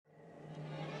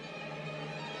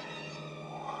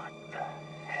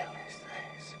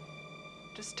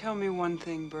Tell me one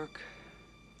thing, Burke.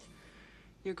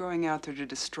 You're going out there to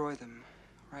destroy them,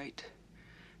 right?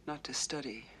 Not to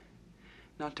study,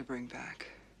 not to bring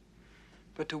back,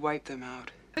 but to wipe them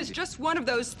out. It's just one of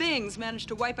those things managed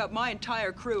to wipe out my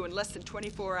entire crew in less than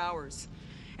 24 hours.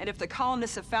 And if the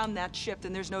colonists have found that ship,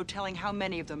 then there's no telling how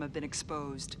many of them have been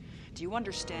exposed. Do you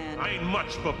understand? I ain't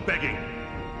much for begging.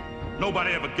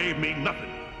 Nobody ever gave me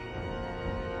nothing.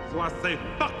 So I say,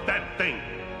 fuck that thing.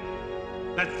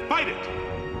 Let's fight it.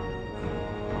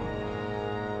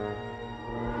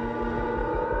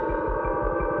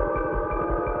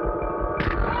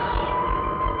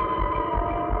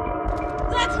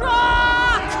 Let's rock!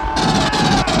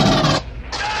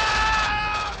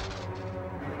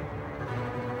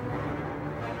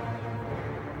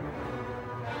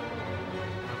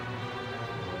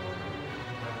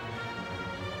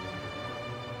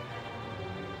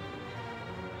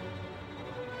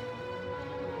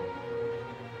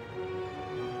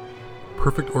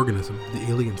 Perfect Organism, the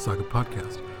Alien Saga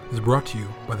podcast, is brought to you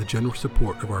by the generous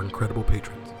support of our incredible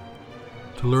patrons.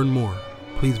 To learn more,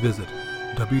 please visit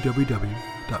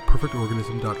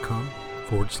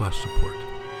www.perfectorganism.com/support.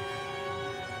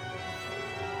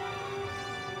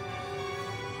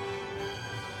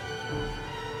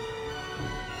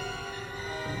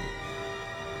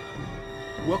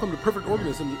 Welcome to Perfect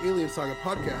Organism, the Alien Saga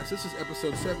podcast. This is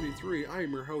episode 73. I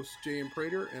am your host, J.M.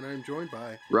 Prater, and I'm joined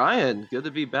by... Ryan, good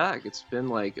to be back. It's been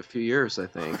like a few years, I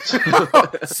think.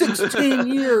 16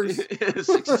 years!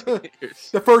 16 years.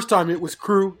 The first time it was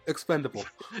crew expendable.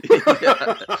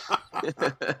 Yeah.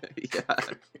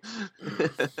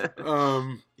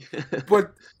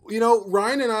 But, you know,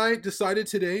 Ryan and I decided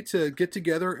today to get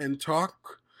together and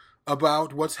talk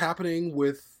about what's happening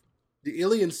with the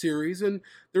Alien series, and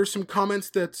there's some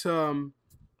comments that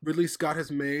Ridley Scott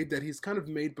has made that he's kind of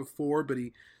made before, but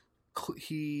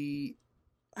he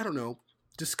I don't know,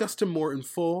 discussed him more in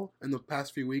full in the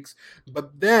past few weeks.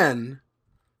 But then,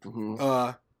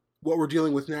 what we're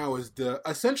dealing with now is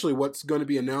essentially what's going to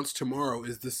be announced tomorrow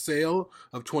is the sale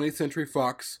of 20th Century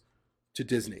Fox to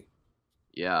Disney.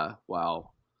 Yeah, wow.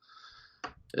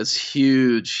 It's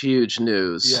huge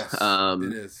news. Yes,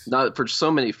 it is. Not for so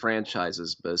many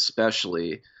franchises, but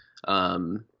especially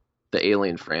the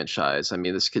Alien franchise. I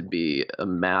mean, this could be a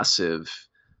massive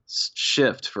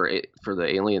shift for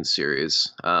the Alien series.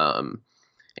 And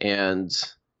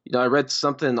you know, I read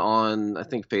something on I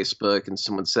think Facebook, and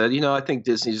someone said, you know, I think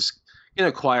Disney's gonna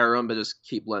acquire them, but just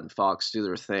keep letting Fox do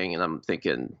their thing. And I'm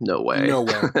thinking, no way. No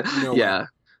way. Yeah,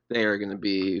 they are going to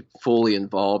be fully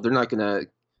involved. They're not going to.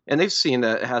 And they've seen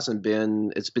that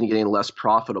it's been getting less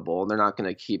profitable, and they're not going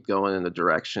to keep going in a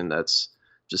direction that's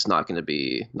just not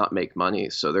make money.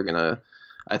 So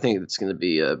I think it's going to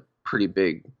be a pretty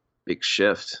big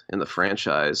shift in the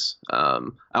franchise. I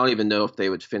don't even know if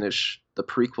they would finish the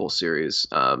prequel series.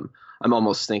 I'm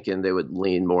almost thinking they would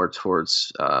lean more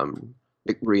towards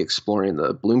re-exploring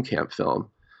the Blomkamp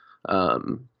film.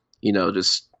 You know,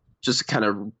 just to kind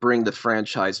of bring the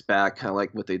franchise back, kind of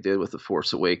like what they did with The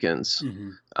Force Awakens.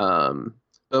 Mm-hmm.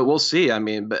 But we'll see. I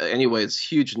mean, but anyway, it's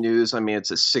huge news. I mean, it's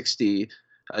reportedly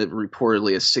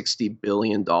a $60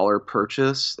 billion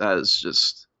purchase. That is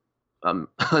just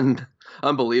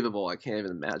unbelievable. I can't even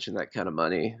imagine that kind of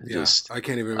money. Yeah, I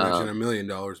can't even imagine $1 million,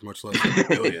 much less $1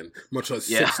 billion, much less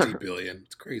 $60 billion.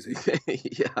 It's crazy.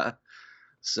 Yeah.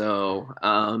 So,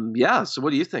 so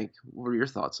what do you think? What are your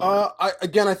thoughts on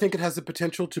it? I think it has the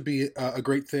potential to be a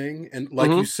great thing. And like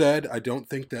you said, I don't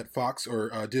think that Fox or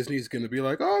Disney is going to be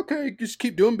like, oh, okay, just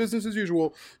keep doing business as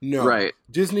usual. No. Right.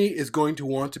 Disney is going to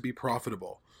want to be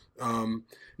profitable.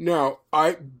 Now,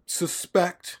 I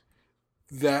suspect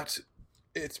that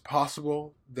it's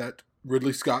possible that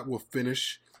Ridley Scott will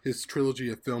finish his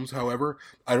trilogy of films. However,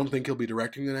 I don't think he'll be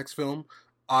directing the next film.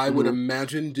 I would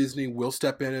imagine Disney will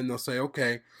step in and they'll say,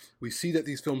 okay, we see that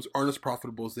these films aren't as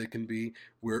profitable as they can be.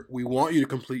 We want you to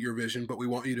complete your vision, but we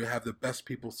want you to have the best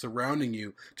people surrounding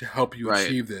you to help you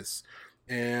achieve this.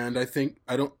 And I think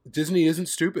Disney isn't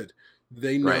stupid.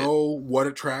 They know what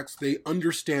attracts. They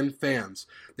understand fans.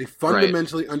 They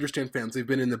fundamentally understand fans. They've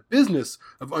been in the business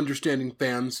of understanding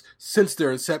fans since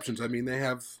their inceptions. I mean, they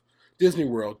have Disney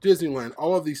World, Disneyland,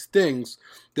 all of these things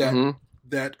that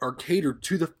are catered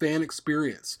to the fan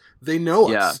experience. They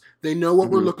know us. They know what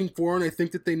we're looking for, and I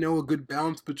think that they know a good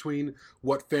balance between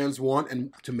what fans want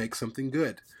and to make something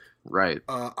good. Right.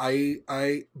 But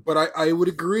I would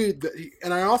agree that,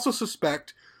 and I also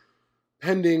suspect,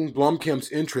 pending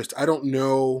Blomkamp's interest, I don't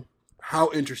know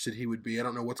how interested he would be. I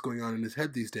don't know what's going on in his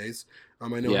head these days. I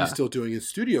know he's still doing his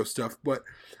studio stuff, but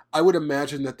I would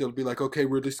imagine that they'll be like, okay,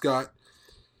 Ridley Scott,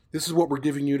 this is what we're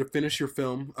giving you to finish your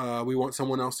film. We want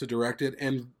someone else to direct it.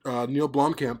 And Neil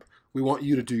Blomkamp, we want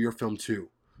you to do your film too.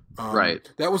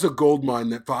 Right. That was a gold mine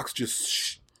that Fox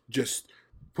just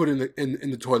put in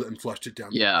the toilet and flushed it down.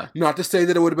 Yeah. Not to say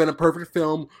that it would have been a perfect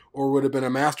film or would have been a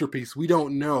masterpiece. We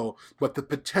don't know. But the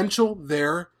potential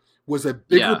there was a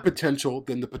bigger potential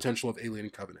than the potential of Alien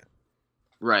Covenant.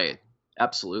 Right.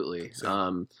 Absolutely.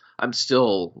 So. I'm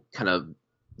still kind of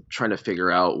trying to figure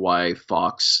out why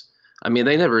Fox. I mean,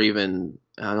 they never even.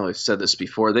 I don't know. I've said this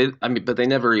before. But they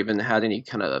never even had any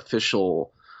kind of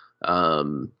official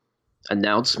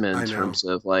announcement in terms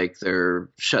of like they're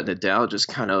shutting it down. Just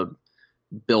kind of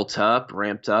built up,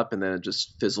 ramped up, and then it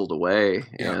just fizzled away.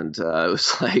 Yeah. And it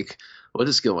was like, what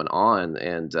is going on?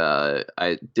 And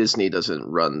Disney doesn't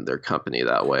run their company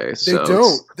that way.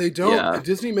 They don't. Yeah.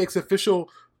 Disney makes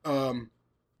official.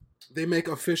 They make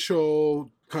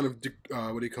official kind of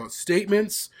what do you call it?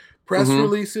 Statements, press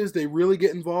releases. They really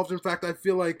get involved. In fact, I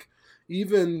feel like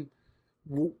even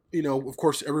of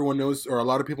course, everyone knows, or a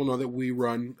lot of people know that we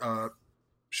run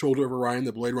Shoulder of Orion,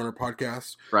 the Blade Runner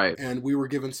podcast, right? And we were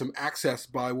given some access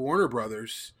by Warner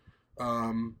Brothers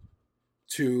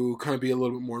to kind of be a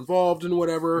little bit more involved in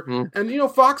whatever. Mm-hmm.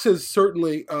 And Fox has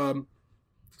certainly.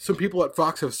 Some people at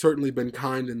Fox have certainly been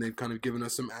kind, and they've kind of given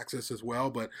us some access as well.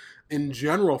 But in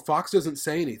general, Fox doesn't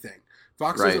say anything.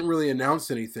 Fox doesn't really announce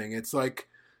anything. It's like,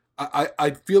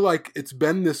 I feel like it's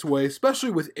been this way, especially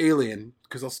with Alien,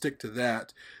 because I'll stick to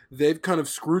that. They've kind of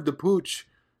screwed the pooch.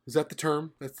 Is that the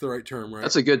term? That's the right term, right?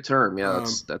 That's a good term. Yeah,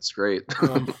 that's great.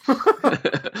 Isn't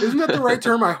that the right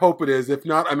term? I hope it is. If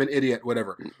not, I'm an idiot,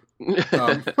 whatever.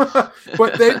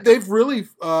 But they've really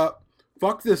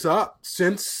fucked this up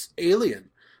since Alien.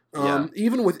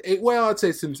 Even with I'd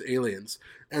say since Aliens,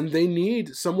 and they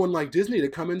need someone like Disney to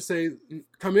come in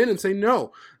and say,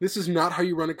 no, this is not how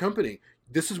you run a company.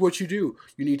 This is what you do.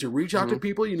 You need to reach out to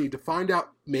people. You need to find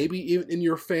out, maybe even in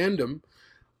your fandom,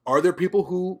 are there people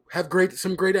who have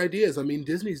some great ideas? I mean,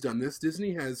 Disney's done this.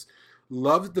 Disney has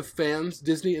loved the fans.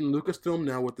 Disney and Lucasfilm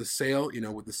now with the sale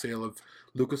of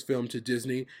Lucasfilm to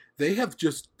Disney, they have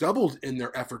just doubled in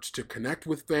their efforts to connect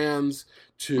with fans,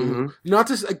 to not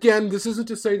just, again, this isn't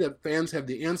to say that fans have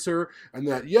the answer and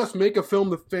that, yes, make a film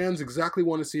the fans exactly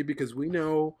want to see, because we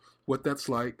know what that's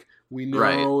like. We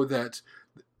know that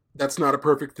that's not a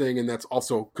perfect thing, and that's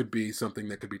also could be something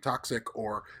that could be toxic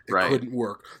or it couldn't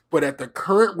work. But at the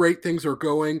current rate things are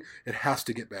going, it has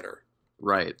to get better.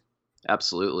 Right.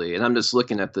 Absolutely. And I'm just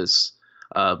looking at this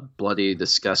bloody,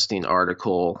 disgusting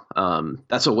article.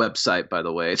 That's a website, by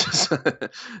the way.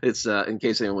 It's in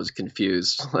case anyone was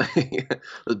confused, like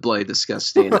bloody,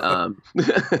 disgusting.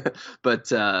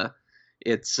 But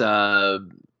it's I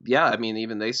mean,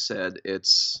 even they said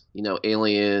it's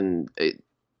Alien.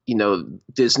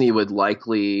 Disney would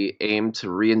likely aim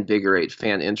to reinvigorate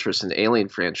fan interest in the Alien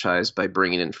franchise by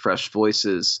bringing in fresh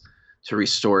voices to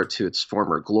restore it to its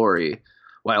former glory,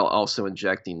 while also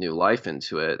injecting new life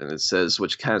into it. And it says,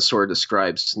 which kind of sort of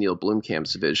describes Neil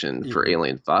Blomkamp's vision for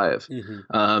Alien 5.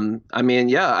 I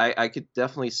mean, I could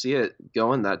definitely see it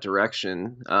going that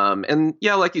direction. And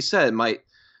yeah, like you said, it might,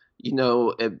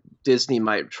 Disney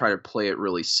might try to play it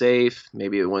really safe.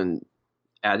 Maybe it wouldn't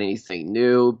add anything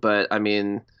new, but I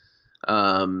mean,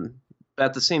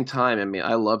 at the same time, I mean,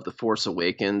 I love The Force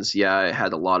Awakens. Yeah, it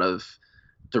had a lot of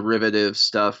derivative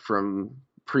stuff from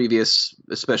previous,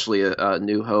 especially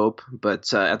New Hope,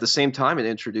 but at the same time it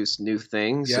introduced new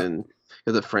things and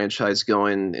the franchise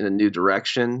going in a new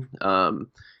direction,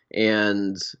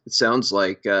 and it sounds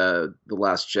like The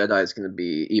Last Jedi is going to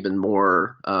be even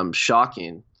more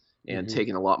shocking and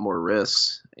taking a lot more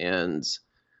risks. And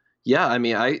I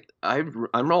mean,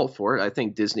 I'm all for it. I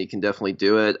think Disney can definitely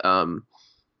do it,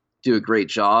 do a great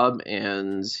job.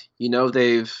 And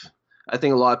I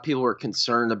think a lot of people were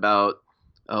concerned about,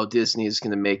 Disney is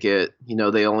going to make it,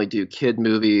 they only do kid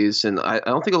movies. And I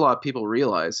don't think a lot of people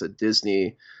realize that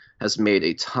Disney has made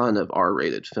a ton of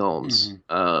R-rated films.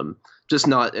 Just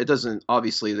not, it doesn't,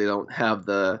 obviously they don't have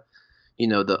the,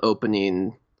 the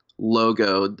opening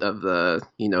logo of the,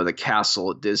 the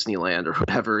castle at Disneyland or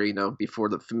whatever, before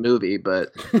the movie,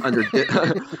 but under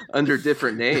under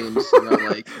different names,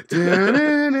 like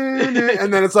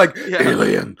and then it's like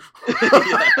Alien.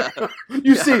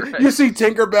 You see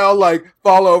Tinkerbell like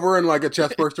fall over and like a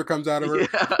chest burster comes out of her.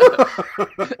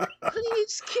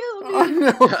 Please kill me. I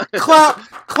know.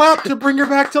 Clap to bring her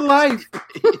back to life.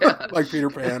 Like Peter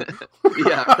Pan.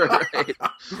 Right.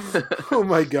 Oh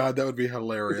my God, that would be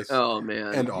hilarious. Oh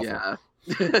man. And awful. Yeah.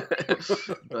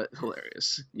 But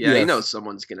hilarious. Yes.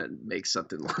 Someone's gonna make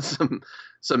something,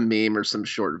 some meme or some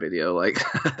short video like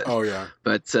that. Oh yeah.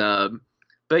 But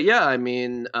but yeah, I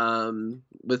mean,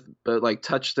 but like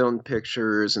Touchstone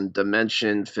Pictures and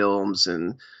Dimension Films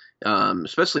and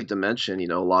especially Dimension, you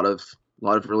know, a lot of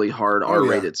really hard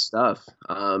R-rated stuff,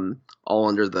 all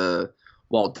under the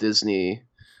Walt Disney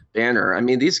banner. I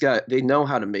mean, these guys, they know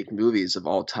how to make movies of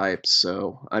all types.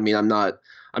 So, I mean, I'm not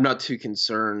too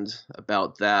concerned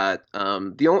about that.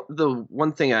 The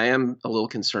one thing I am a little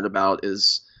concerned about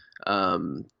is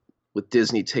with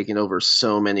Disney taking over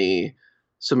so many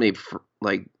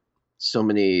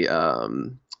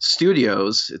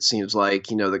studios. It seems like,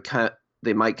 you know,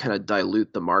 they might kind of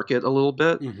dilute the market a little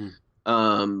bit. Mm-hmm.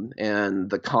 And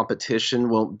the competition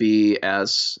won't be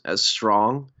as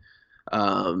strong,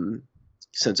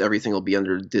 since everything will be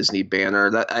under Disney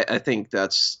banner. I think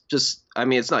that's just, I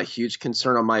mean, it's not a huge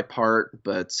concern on my part,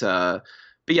 but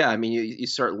yeah, I mean, you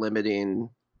start limiting,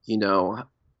 you know,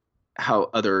 how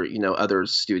other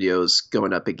studios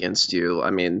going up against you. I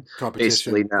mean,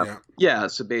 basically now,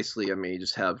 so basically, I mean, you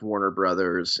just have Warner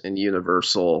Brothers and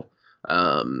Universal,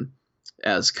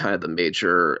 as kind of the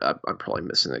major. I'm probably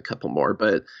missing a couple more,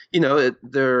 but you know,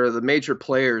 the major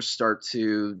players start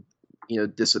to, you know,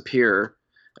 disappear,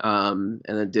 and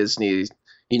then Disney,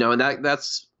 you know, and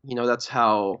that's you know, that's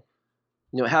how,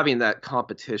 you know, having that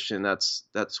competition, that's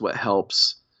what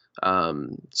helps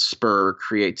spur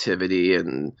creativity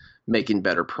and making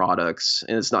better products.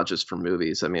 And it's not just for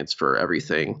movies. I mean, it's for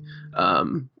everything.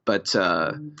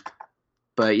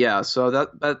 But yeah, so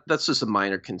that's just a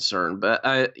minor concern.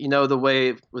 But you know, the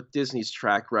way with Disney's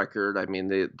track record, I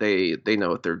mean, they know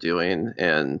what they're doing,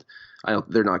 and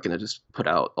they're not going to just put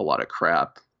out a lot of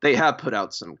crap. They have put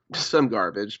out some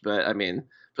garbage, but I mean,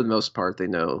 for the most part, they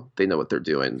know what they're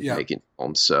doing, making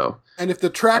films. So, and if their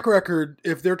track record,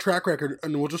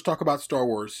 and we'll just talk about Star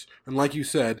Wars, and like you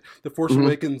said, The Force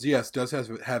Awakens, yes, does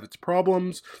have its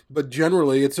problems, but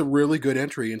generally, it's a really good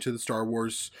entry into the Star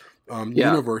Wars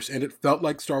universe, and it felt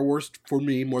like Star Wars for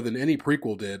me more than any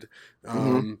prequel did.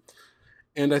 And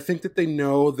I think that they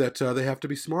know that they have to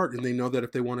be smart, and they know that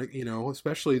if they want to, you know,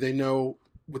 especially they know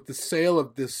with the sale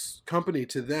of this company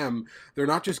to them, they're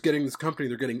not just getting this company,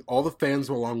 they're getting all the fans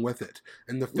along with it.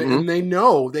 And and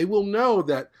they will know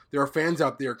that there are fans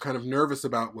out there kind of nervous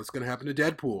about what's going to happen to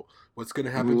Deadpool, what's going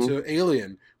to happen to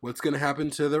Alien, what's going to happen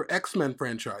to their X-Men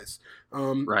franchise.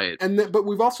 Right. But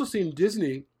we've also seen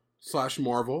Disney /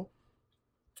 Marvel,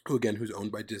 who's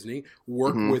owned by Disney,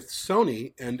 work with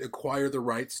Sony and acquire the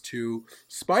rights to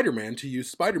Spider-Man, to use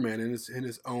Spider-Man in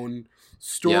his own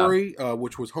story,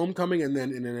 which was Homecoming, and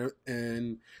then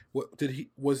in what did he,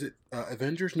 was it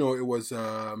Avengers? No, it was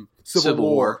Civil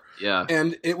War. Yeah.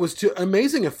 And it was to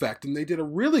amazing effect, and they did a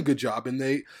really good job, and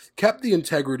they kept the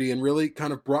integrity and really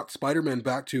kind of brought Spider-Man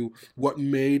back to what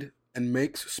made and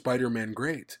makes Spider-Man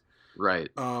great. Right.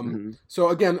 So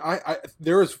again, I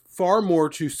there is far more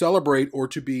to celebrate or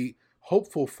to be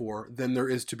hopeful for than there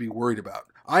is to be worried about.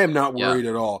 I am not worried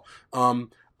at all.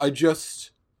 I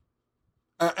just,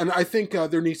 and I think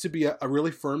there needs to be a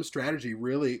really firm strategy,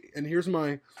 really. And here's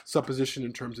my supposition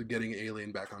in terms of getting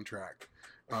Alien back on track.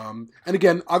 And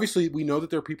again, obviously, we know that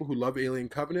there are people who love Alien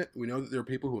Covenant. We know that there are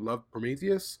people who love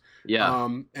Prometheus. Yeah.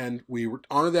 And we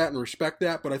honor that and respect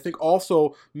that. But I think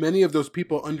also many of those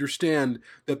people understand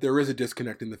that there is a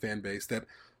disconnect in the fan base, that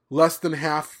less than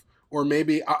half, or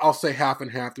maybe I'll say half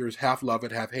and half, there's half love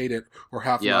it, half hate it, or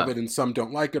half love it and some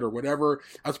don't like it, or whatever.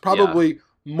 That's probably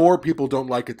more people don't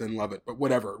like it than love it. But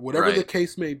whatever the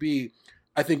case may be,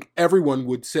 I think everyone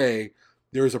would say,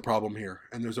 there is a problem here,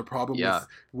 and there's a problem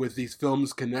with these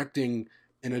films connecting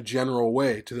in a general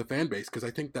way to the fan base, because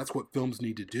I think that's what films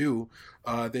need to do.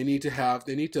 They need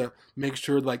to make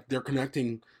sure like they're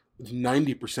connecting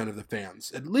 90% of the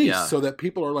fans at least, so that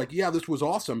people are like, yeah, this was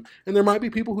awesome. And there might be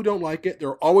people who don't like it.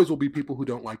 There always will be people who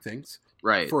don't like things,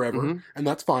 right? Forever, and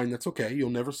that's fine. That's okay. You'll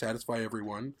never satisfy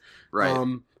everyone,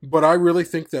 right? But I really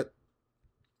think that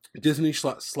Disney /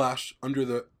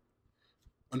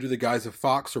 under the guise of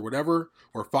Fox or whatever,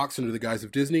 or Fox under the guise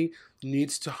of Disney,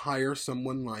 needs to hire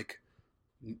someone like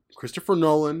Christopher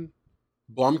Nolan,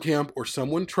 Blomkamp, or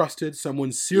someone trusted,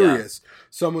 someone serious,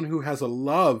 someone who has a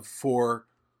love for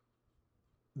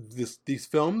these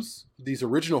films, these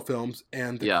original films,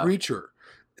 and the creature,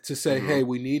 to say, hey,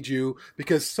 we need you.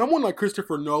 Because someone like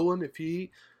Christopher Nolan, if he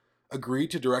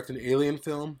agreed to direct an Alien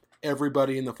film,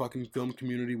 everybody in the fucking film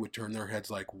community would turn their heads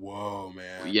like, whoa,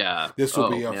 man. Yeah. This will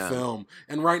be a film.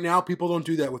 And right now, people don't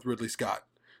do that with Ridley Scott.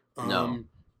 No.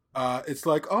 It's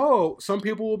like, oh, some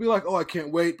people will be like, oh, I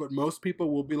can't wait. But most people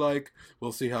will be like,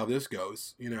 we'll see how this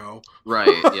goes, you know?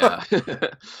 Right, yeah.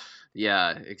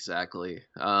 Yeah, exactly.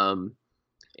 And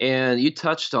you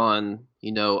touched on,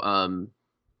 you know,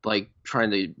 like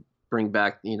trying to bring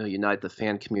back, unite the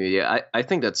fan community. I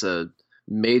think that's a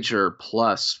major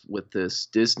plus with this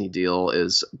Disney deal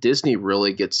is Disney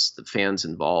really gets the fans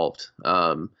involved,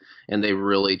 and they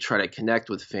really try to connect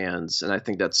with fans. And I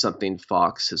think that's something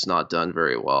Fox has not done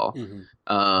very well.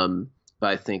 But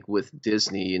I think with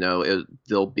Disney,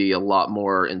 there'll be a lot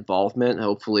more involvement.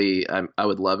 Hopefully, I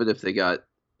would love it if they got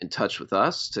in touch with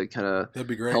us to kind of That'd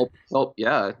be great. help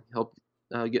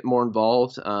get more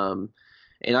involved.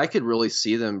 And I could really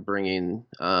see them bringing,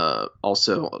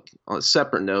 also on a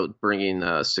separate note, bringing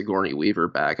Sigourney Weaver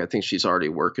back. I think she's already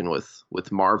working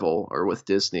with Marvel or with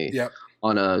Disney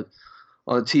on a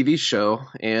TV show.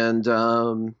 And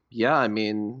I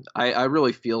mean, I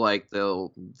really feel like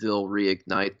they'll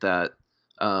reignite that.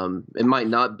 It might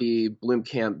not be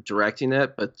Blomkamp directing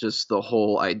it, but just the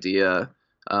whole idea.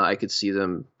 I could see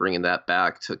them bringing that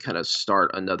back to kind of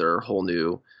start another whole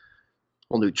new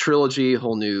trilogy,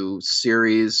 whole new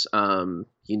series, and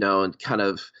kind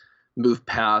of move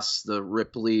past the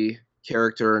Ripley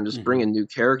character and just bring in new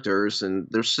characters. And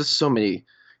there's just so many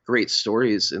great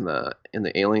stories in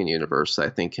the Alien universe that I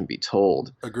think can be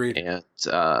told. Agreed. And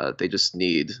they just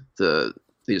need the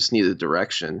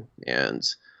direction. And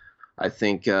I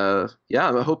think,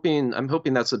 I'm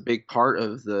hoping that's a big part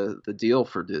of the deal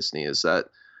for Disney is that,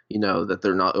 that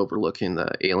they're not overlooking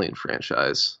the Alien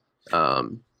franchise.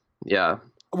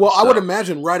 Well, I would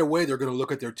imagine right away they're going to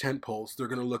look at their tent poles. They're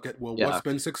going to look at, what's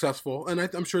been successful. And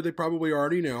I'm sure they probably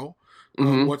already know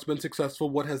what's been successful,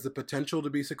 what has the potential to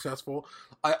be successful.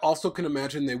 I also can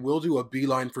imagine they will do a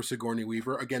beeline for Sigourney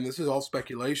Weaver. Again, this is all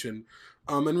speculation.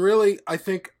 And really, I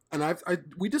think, and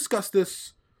we discussed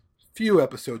this a few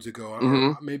episodes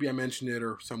ago. Maybe I mentioned it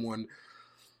or someone.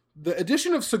 The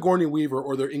addition of Sigourney Weaver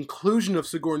or the inclusion of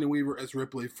Sigourney Weaver as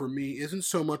Ripley for me isn't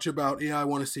so much about, I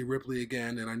want to see Ripley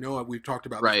again. And I know we've talked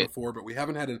about this before, but we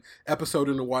haven't had an episode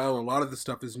in a while. And a lot of this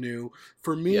stuff is new.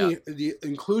 For me, the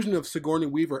inclusion of Sigourney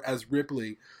Weaver as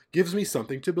Ripley gives me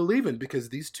something to believe in because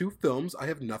these two films, I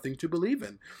have nothing to believe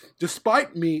in.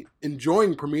 Despite me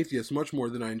enjoying Prometheus much more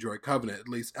than I enjoy Covenant, at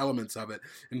least elements of it,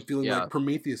 and feeling like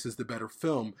Prometheus is the better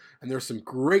film. And there's some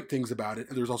great things about it.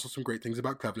 And there's also some great things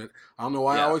about Covenant. I don't know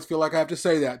why I always feel like I have to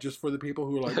say that just for the people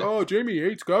who are like, oh, Jamie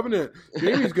hates Covenant.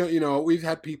 Jamie's going to, we've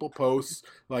had people post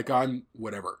like I'm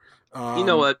whatever. You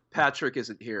know what? Patrick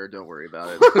isn't here. Don't worry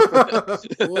about it.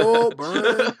 Oh,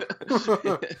 burn.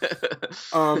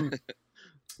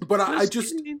 But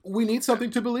we need something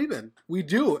to believe in. We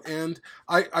do. And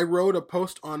I wrote a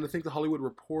post on, I think the Hollywood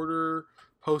Reporter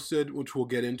posted, which we'll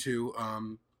get into.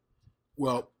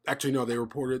 They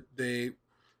reported,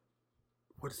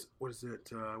 what is it?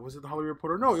 Was it the Hollywood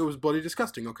Reporter? No, it was Bloody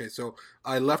Disgusting. Okay, so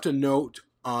I left a note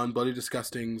on Bloody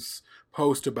Disgusting's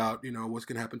post about, what's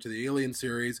going to happen to the Alien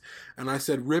series. And I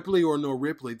said, Ripley or no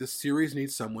Ripley, this series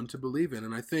needs someone to believe in.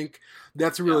 And I think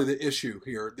that's really the issue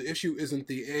here. The issue isn't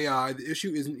the AI. The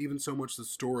issue isn't even so much the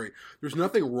story. There's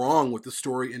nothing wrong with the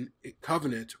story in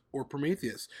Covenant or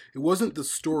Prometheus. It wasn't the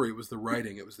story. It was the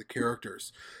writing. It was the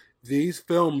characters. These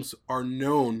films are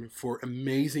known for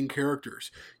amazing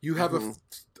characters. You have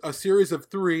a series of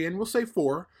 3, and we'll say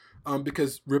 4,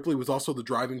 because Ripley was also the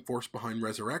driving force behind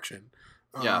Resurrection.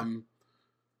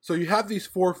 So you have these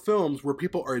 4 films where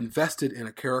people are invested in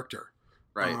a character.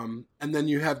 Right. And then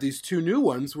you have these 2 new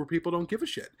ones where people don't give a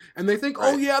shit. And they think,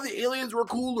 oh yeah, the aliens were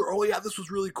cool, or oh yeah, this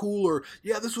was really cool, or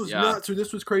yeah, this was nuts, or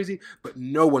this was crazy. But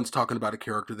no one's talking about a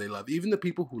character they love. Even the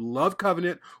people who love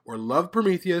Covenant or love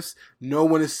Prometheus, no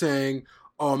one is saying,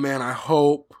 oh man, I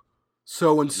hope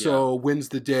so-and-so wins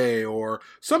the day. Or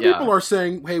some people are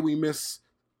saying, hey, we miss,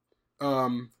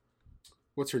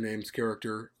 what's her name's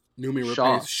character? Noomi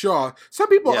Rapace. Shaw. Some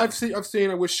people I've seen.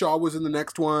 I wish Shaw was in the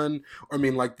next one. Or, I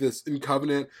mean, like this in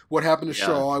Covenant. What happened to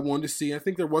Shaw? I wanted to see. I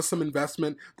think there was some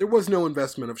investment. There was no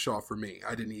investment of Shaw for me.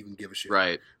 I didn't even give a shit.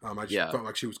 Right. I just felt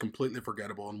like she was completely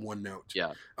forgettable in one note.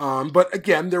 Yeah. But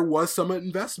again, there was some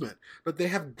investment. But they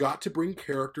have got to bring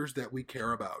characters that we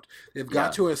care about. They've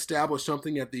got to establish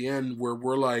something at the end where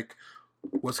we're like,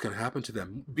 what's going to happen to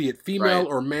them? Be it female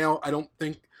or male, I don't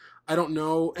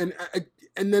know.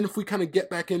 And then if we kind of get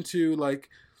back into, like,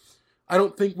 I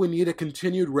don't think we need a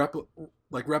continued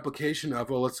replication of,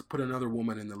 let's put another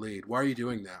woman in the lead. Why are you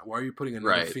doing that? Why are you putting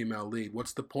another female lead?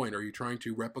 What's the point? Are you trying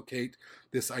to replicate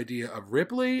this idea of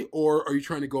Ripley, or are you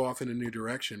trying to go off in a new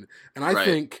direction? And I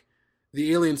think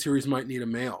the Alien series might need a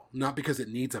male. Not because it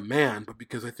needs a man, but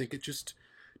because I think it just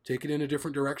take it in a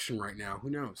different direction right now. Who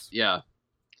knows? Yeah.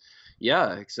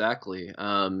 Yeah, exactly.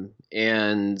 And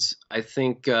I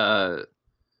think...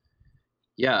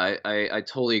 I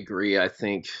totally agree. I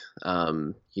think,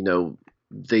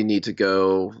 they need to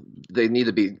go. They need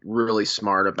to be really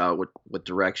smart about what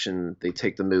direction they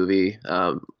take the movie,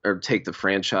 or take the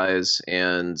franchise.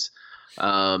 And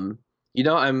I'm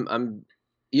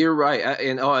you're right.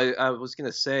 I was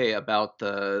gonna say about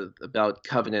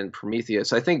Covenant and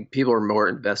Prometheus. I think people are more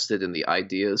invested in the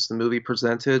ideas the movie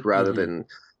presented rather than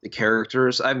the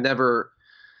characters.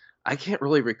 I can't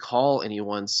really recall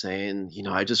anyone saying,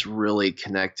 I just really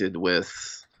connected with,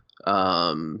 see,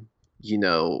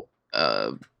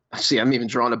 I'm even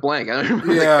drawing a blank. I don't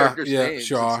remember the characters' names.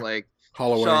 Shaw, it's like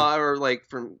Holloway. Shaw, or like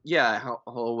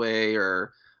Holloway,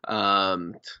 or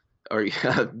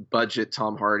budget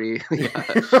Tom Hardy.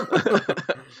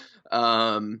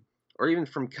 Or even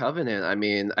from Covenant. I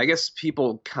mean, I guess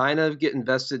people kind of get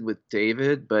invested with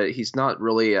David, but he's not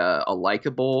really a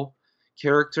likable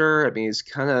character. I mean,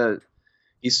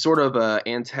 he's sort of a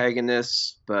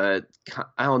antagonist, but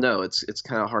I don't know. It's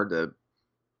kind of hard to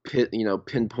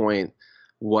pinpoint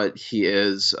what he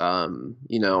is. And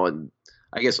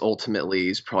I guess ultimately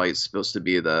he's probably supposed to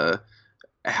be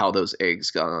how those eggs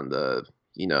got on the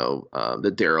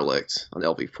derelict on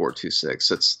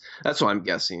LV-426. That's what I'm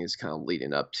guessing he's kind of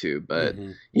leading up to. But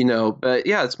but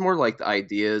yeah, it's more like the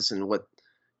ideas and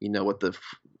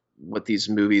what these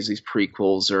movies, these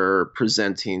prequels, are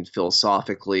presenting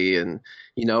philosophically, and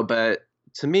but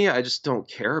to me, I just don't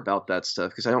care about that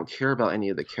stuff because I don't care about any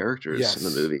of the characters in the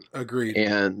movie. Agreed.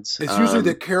 And it's usually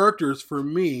the characters for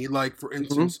me. Like, for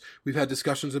instance, we've had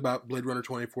discussions about Blade Runner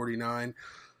 2049.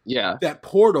 Yeah. That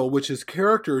portal, which is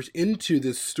characters into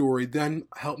this story, then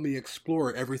help me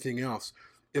explore everything else.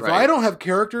 If I don't have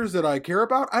characters that I care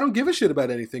about, I don't give a shit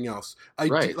about anything else.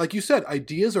 Like you said,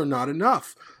 ideas are not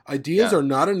enough. Ideas are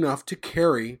not enough to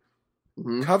carry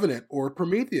Covenant or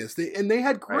Prometheus. They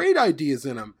had great ideas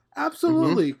in them.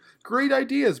 Absolutely great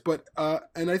ideas. But,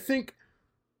 and I think,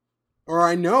 or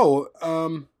I know,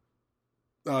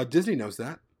 Disney knows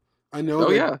that. I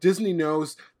know Disney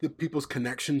knows the people's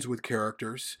connections with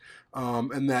characters,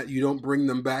 and that you don't bring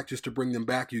them back just to bring them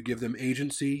back. You give them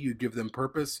agency, you give them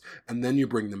purpose, and then you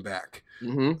bring them back.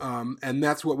 And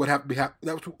that's what would have to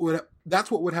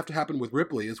that's what would have to happen with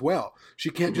Ripley as well. She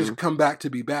can't just come back to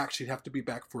be back. She'd have to be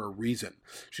back for a reason.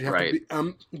 She'd have to be.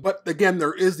 But again,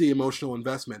 there is the emotional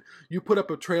investment. You put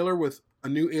up a trailer with a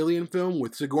new Alien film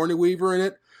with Sigourney Weaver in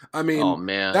it. I mean, oh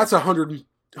man, that's $110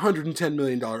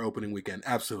 million opening weekend.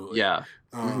 Absolutely. Yeah.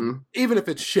 Even if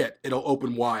it's shit, it'll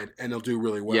open wide and it'll do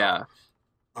really well. Yeah.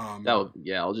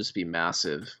 It'll just be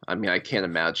massive. I mean, I can't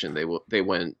imagine they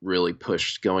went really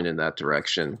pushed going in that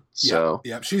direction. So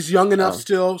yeah. She's young enough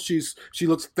still. She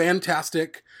looks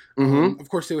fantastic. Of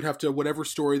course, they would have to, whatever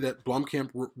story that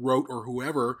Blomkamp wrote or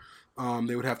whoever,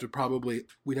 we'd have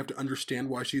to understand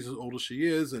why she's as old as she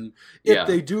is. And if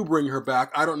they do bring her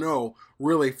back, I don't know,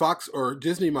 really, Fox or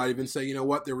Disney might even say, you know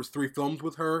what, there was 3 films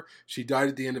with her. She died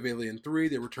at the end of Alien 3.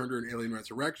 They returned her in Alien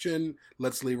Resurrection.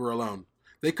 Let's leave her alone.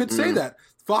 They could say that.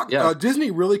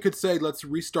 Disney really could say, let's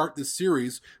restart this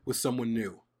series with someone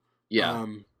new. Yeah.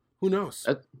 Who knows?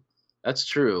 That's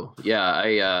true.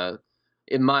 Yeah.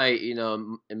 In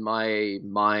my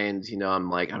mind, I'm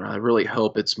like, I really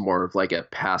hope it's more of like a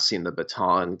passing the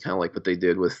baton, kind of like what they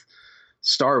did with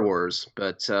Star Wars.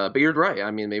 But you're right.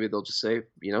 I mean, maybe they'll just say,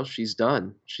 she's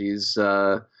done. She's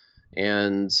and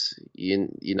they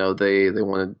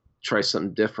want to try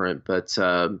something different. But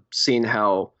seeing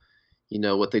how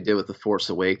what they did with The Force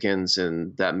Awakens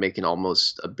and that making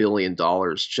almost $1 billion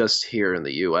just here in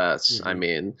the U.S. I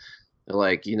mean,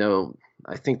 like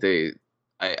I think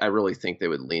I really think they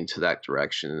would lean to that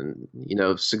direction.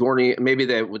 And, Sigourney, maybe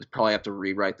they would probably have to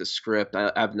rewrite the script.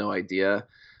 I have no idea,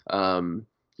 how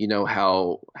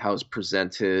it's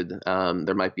presented.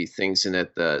 There might be things in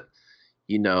it that,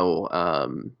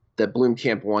 that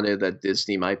Blomkamp wanted that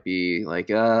Disney might be like,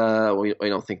 we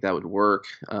don't think that would work.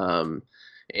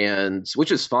 And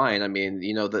which is fine. I mean,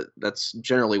 that's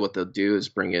generally what they'll do is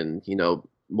bring in,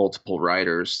 multiple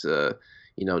writers to,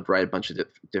 write a bunch of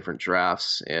different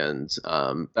drafts. And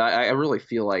I really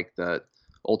feel like that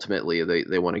ultimately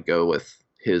they want to go with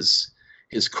his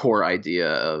core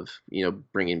idea of,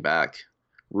 bringing back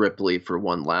Ripley for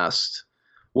one last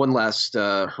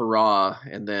hurrah,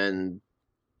 and then,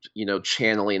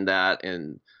 channeling that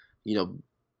and,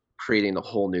 creating a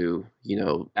whole new,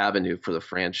 avenue for the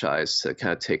franchise to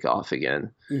kind of take off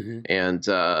again. And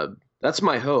that's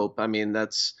my hope. I mean,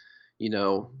 that's,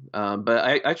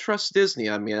 but I trust Disney.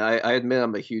 I mean, I admit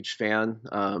I'm a huge fan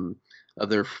of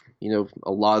their,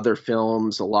 a lot of their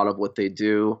films, a lot of what they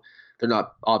do. They're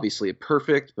not obviously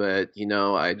perfect, but,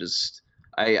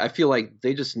 I feel like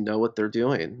they just know what they're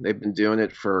doing. They've been doing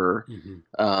it for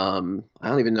I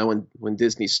don't even know when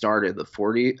Disney started, the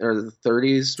 40s or the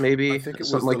 30s maybe, I think it was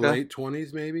something the like that. late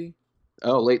 20s, maybe.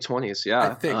 Oh, late 20s, yeah.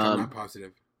 I think I'm not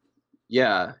positive.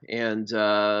 Yeah, and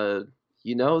and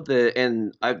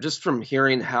I just from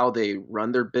hearing how they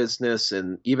run their business,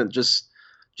 and even just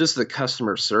the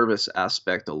customer service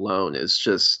aspect alone is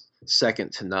just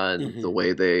second to none. The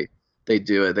way they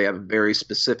do it, they have a very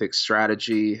specific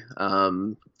strategy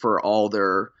for all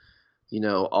their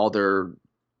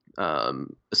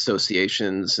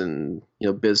associations and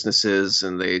businesses,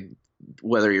 and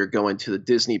whether you're going to the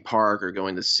Disney park or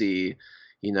going to see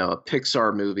a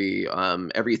Pixar movie,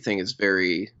 everything is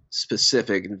very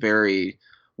specific and very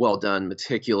well done,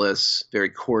 meticulous, very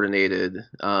coordinated,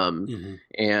 and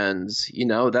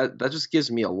that just gives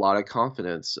me a lot of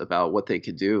confidence about what they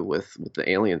could do with the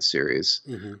Alien series.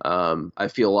 I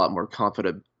feel a lot more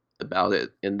confident about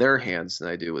it in their hands than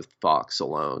I do with Fox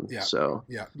alone. Yeah. So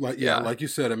like you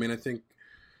said, I mean, I think,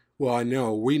 well,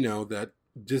 we know that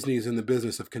Disney is in the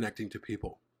business of connecting to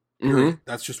people.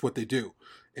 That's just what they do,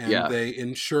 and they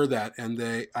ensure that. And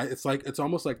it's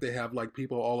almost like they have like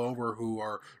people all over who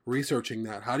are researching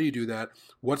that. How do you do that?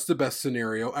 What's the best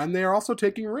scenario? And they are also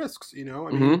taking risks. I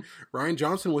mean, Rian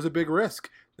Johnson was a big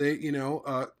risk. They,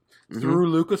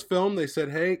 through Lucasfilm, they said,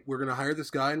 "Hey, we're going to hire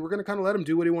this guy, and we're going to kind of let him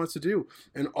do what he wants to do."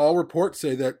 And all reports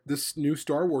say that this new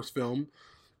Star Wars film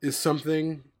is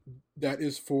something that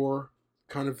is for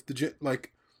kind of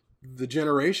the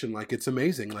generation. Like, it's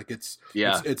amazing. Like, it's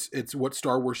what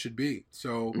Star Wars should be.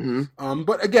 So,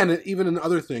 but again, even in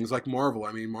other things like Marvel,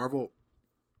 I mean, Marvel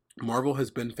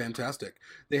has been fantastic.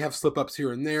 They have slip-ups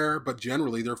here and there, but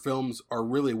generally their films are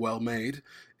really well made,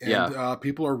 and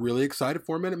people are really excited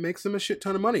for them, and it makes them a shit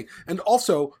ton of money. And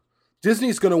also,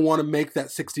 Disney's going to want to make that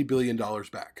 $60 billion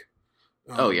back.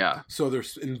 So they're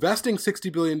investing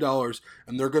 $60 billion,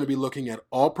 and they're going to be looking at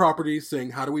all properties,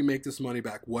 saying, how do we make this money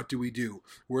back? What do we do?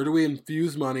 Where do we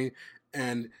infuse money?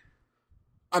 And,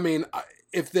 I mean,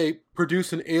 if they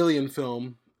produce an Alien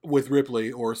film with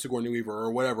Ripley or Sigourney Weaver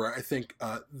or whatever, I think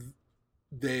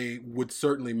they would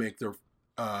certainly make their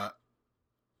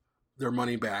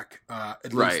money back,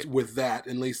 at least with that.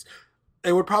 At least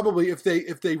they would probably, if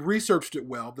they researched it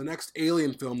well, the next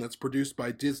Alien film that's produced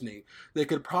by Disney, they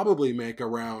could probably make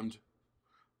around,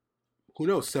 who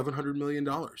knows, $700 million.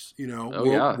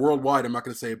 Worldwide. I'm not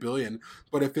going to say $1 billion,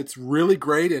 but if it's really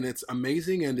great and it's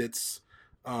amazing and it's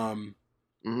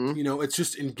it's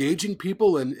just engaging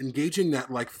people and engaging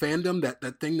that like fandom,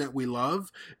 that thing that we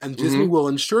love, and Disney will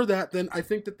ensure that, then I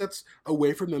think that's a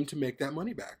way for them to make that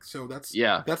money back. So that's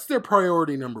their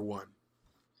priority number one.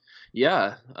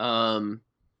 Yeah.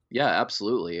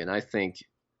 Absolutely. And I think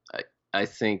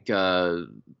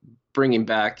bringing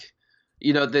back,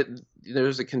 that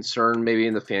there's a concern maybe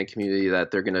in the fan community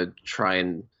that they're going to try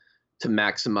and to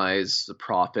maximize the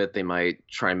profit. They might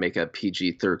try and make a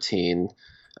PG-13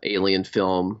 Alien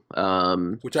film,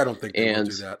 which I don't think they will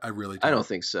do that. I really don't. I don't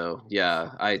think so.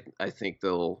 Yeah, I think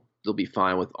they'll be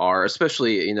fine with R,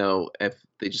 especially if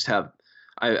they just have.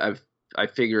 I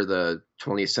figure the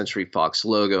 20th Century Fox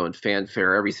logo and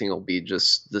fanfare, everything will be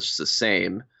just the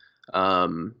same,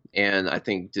 and I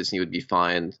think Disney would be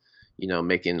fine,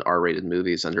 making R-rated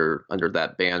movies under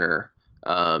that banner.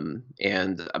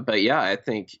 But yeah, I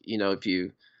think if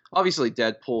you obviously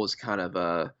Deadpool is kind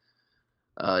of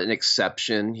an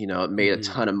exception. It made a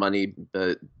ton of money,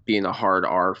 but being a hard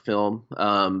R film.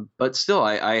 But still,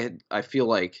 I feel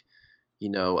like,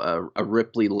 a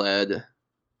Ripley-led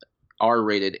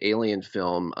R-rated Alien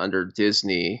film under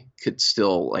Disney could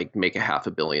still like make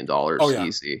 $500 million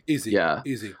easy. Yeah,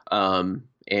 easy. And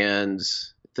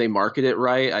if they market it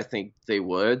right, I think they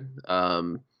would.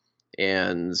 And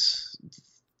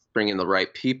bring in the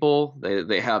right people.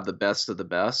 They have the best of the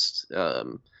best.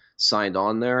 Signed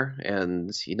on there,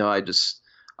 and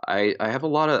I have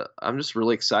I'm just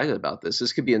really excited about this.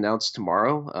 This could be announced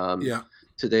tomorrow.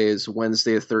 Today is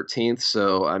Wednesday the 13th,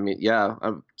 so I mean,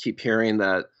 I keep hearing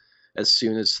that as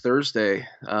soon as Thursday,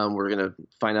 we're gonna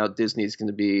find out Disney's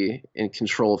gonna be in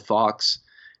control of Fox.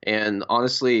 And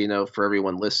honestly, for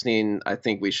everyone listening, I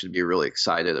think we should be really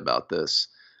excited about this,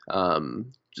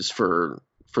 just for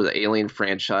the Alien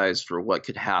franchise, for what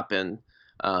could happen.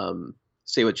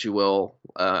 Say what you will.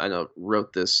 I know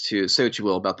wrote this too. Say what you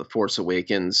will about The Force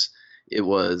Awakens. It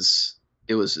was,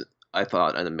 I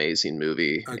thought, an amazing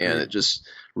movie, and it just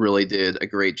really did a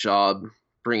great job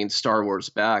bringing Star Wars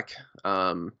back.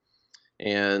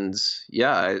 And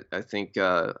yeah, I think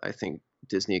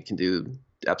Disney can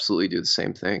absolutely do the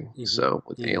same thing. So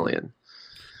with Alien,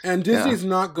 and Disney's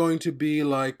not going to be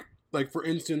like like for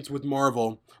instance with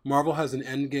Marvel has an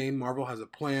end game, Marvel has a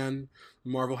plan,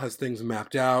 Marvel has things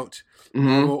mapped out.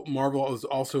 Marvel is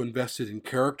also invested in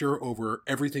character over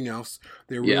everything else.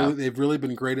 They've really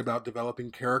been great about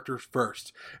developing characters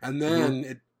first, and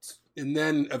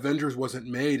then Avengers wasn't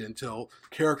made until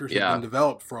characters had been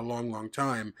developed for a long, long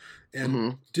time.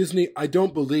 And Disney, I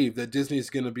don't believe that Disney's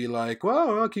going to be like,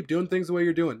 well, I'll keep doing things the way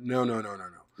you're doing.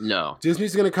 No.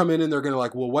 Disney's going to come in and they're going to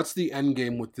like, well, what's the end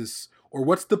game with this? Or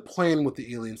what's the plan with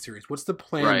the Alien series? What's the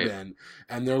plan then?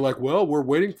 And they're like, well, we're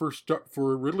waiting for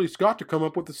Ridley Scott to come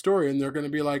up with the story. And they're going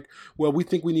to be like, well, we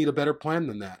think we need a better plan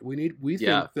than that. We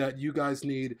think that you guys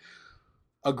need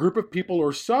a group of people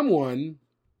or someone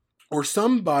or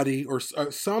somebody or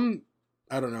some,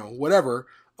 I don't know, whatever.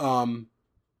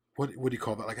 What do you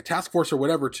call that? Like a task force or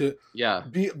whatever to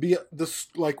be this,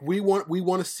 like we want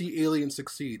to see Alien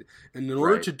succeed. And in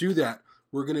order to do that,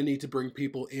 we're going to need to bring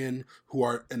people in who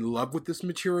are in love with this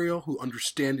material, who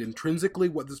understand intrinsically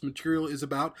what this material is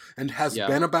about and has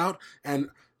been about, and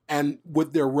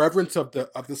with their reverence of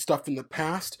the stuff in the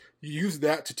past, use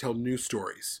that to tell new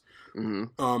stories.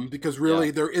 Because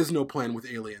really, there is no plan with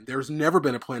Alien. There's never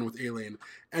been a plan with Alien,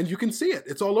 and you can see it.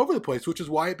 It's all over the place, which is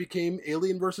why it became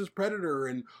Alien versus Predator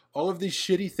and all of these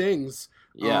shitty things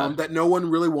that no one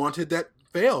really wanted that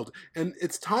failed. And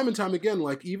it's time and time again,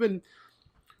 like even.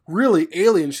 Really,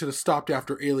 Alien should have stopped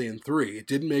after Alien 3. It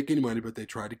didn't make any money, but they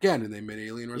tried again, and they made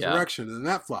Alien Resurrection, and then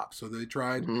that flopped. So they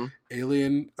tried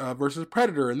Alien versus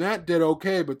Predator, and that did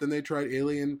okay, but then they tried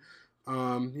Alien,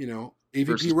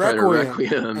 AVP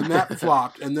Requiem, and that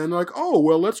flopped. And then like, oh,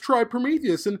 well, let's try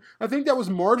Prometheus. And I think that was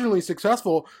marginally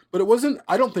successful, but it wasn't,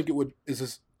 I don't think it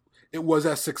was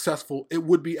as successful. It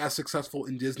would be as successful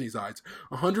in Disney's eyes.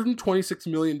 $126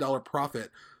 million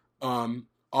profit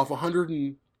off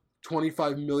 $125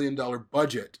 million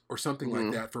budget or something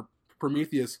like that for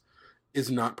Prometheus is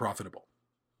not profitable.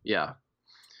 Yeah.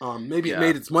 Maybe it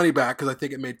made its money back because I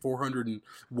think it made $401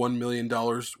 million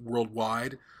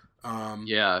worldwide.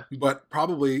 But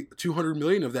probably $200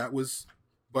 million of that was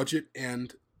budget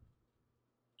and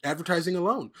advertising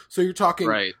alone. So you're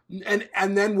talking,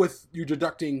 and then with you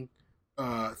deducting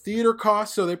theater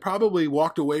costs, so they probably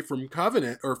walked away from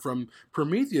Covenant or from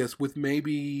Prometheus with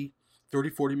maybe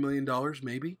 $30-40 million,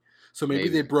 maybe. So maybe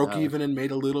they broke even and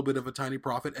made a little bit of a tiny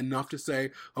profit, enough to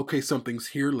say, okay, something's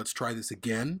here, let's try this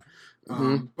again.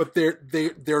 But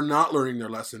they're not learning their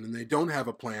lesson, and they don't have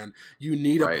a plan. You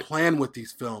need a plan with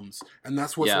these films, and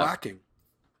that's what's lacking.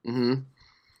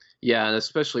 Yeah, and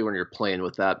especially when you're playing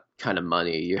with that kind of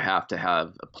money, you have to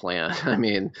have a plan. I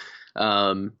mean,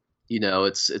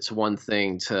 it's one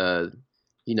thing to,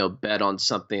 bet on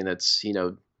something that's,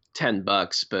 $10,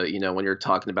 but when you're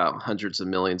talking about hundreds of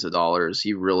millions of dollars,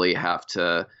 you really have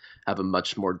to have a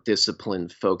much more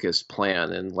disciplined, focused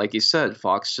plan. And like you said,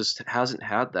 Fox just hasn't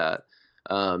had that.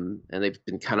 And they've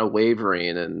been kind of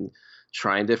wavering and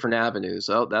trying different avenues.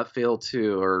 Oh, that failed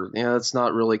too. Or, it's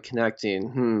not really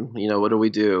connecting. What do we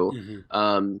do?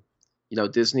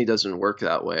 Disney doesn't work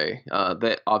that way.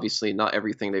 They obviously not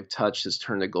everything they've touched has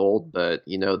turned to gold, but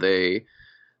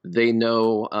they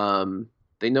know,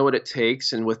 they know what it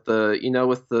takes, and with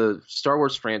the Star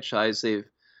Wars franchise, they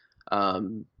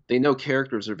know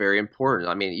characters are very important.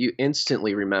 I mean, you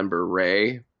instantly remember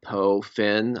Rey, Poe,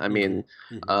 Finn. I mean,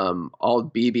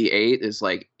 all BB-8 is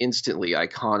like instantly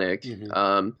iconic.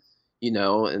 And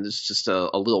it's just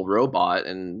a little robot,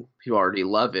 and you already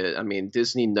love it. I mean,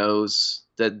 Disney knows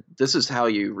that this is how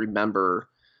you remember.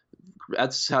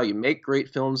 That's how you make great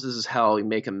films. This is how you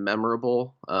make them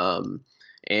memorable.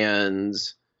 And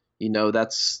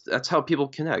that's how people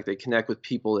connect. They connect with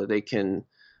people that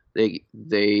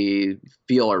they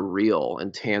feel are real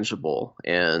and tangible,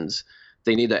 and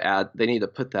they need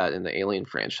to put that in the Alien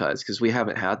franchise, because we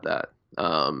haven't had that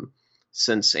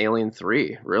since Alien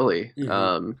 3, really.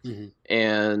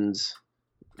 And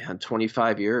man,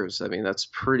 25 years. I mean, that's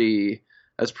pretty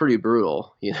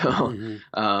brutal, and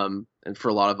for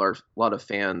a lot of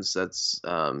fans, that's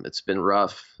it's been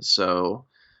rough. So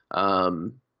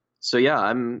yeah,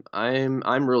 I'm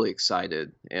really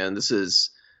excited, and this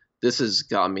has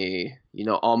got me,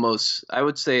 almost, I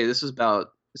would say this is about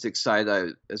as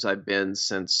excited as I've been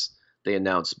since they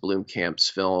announced Blomkamp's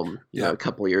film, a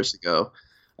couple of years ago.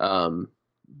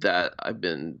 That I've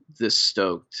been this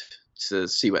stoked to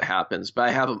see what happens, but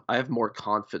I have more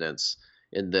confidence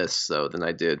in this though than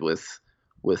I did with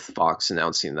Fox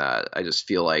announcing that. I just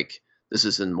feel like this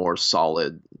is in more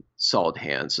solid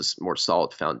hands, just more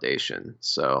solid foundation.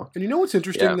 So, and what's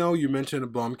interesting though? You mentioned a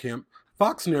Blomkamp.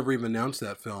 Fox never even announced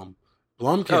that film.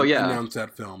 Blomkamp announced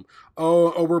that film.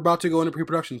 Oh, we're about to go into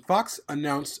pre-production. Fox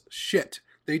announced shit.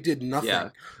 They did nothing, Yeah.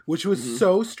 which was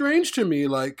so strange to me.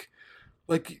 They're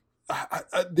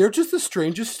just the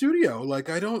strangest studio. Like,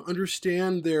 I don't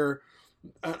understand their.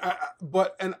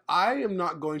 And I am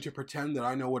not going to pretend that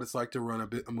I know what it's like to run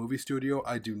a movie studio.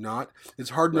 I do not. It's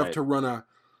hard enough to run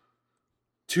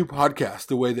two podcasts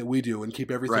the way that we do and keep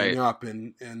everything up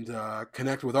and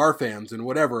connect with our fans and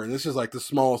whatever. And this is like the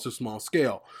smallest of small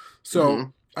scale.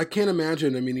 So I can't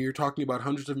imagine. I mean, you're talking about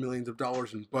hundreds of millions of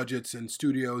dollars in budgets and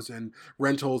studios and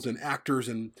rentals and actors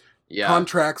and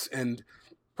contracts and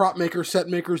prop makers, set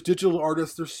makers, digital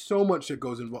artists. There's so much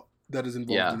that is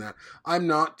involved in that. I'm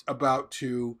not about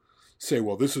to say,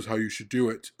 well, this is how you should do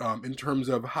it in terms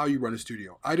of how you run a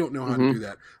studio. I don't know how to do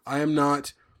that. I am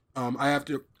not. I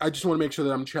just want to make sure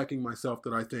that I'm checking myself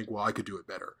that I think, well, I could do it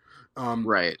better.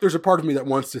 There's a part of me that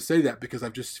wants to say that because I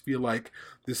just feel like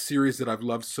this series that I've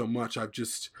loved so much,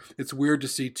 it's weird to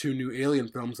see 2 new Alien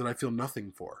films that I feel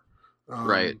nothing for.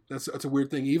 That's a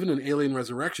weird thing. Even in Alien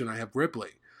Resurrection, I have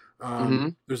Ripley.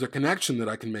 There's a connection that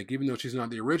I can make, even though she's not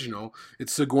the original.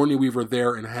 It's Sigourney Weaver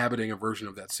there inhabiting a version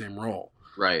of that same role.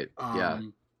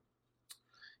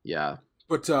 Yeah.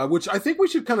 But which I think we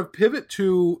should kind of pivot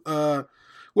to.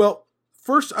 Well,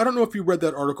 first, I don't know if you read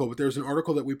that article, but there's an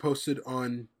article that we posted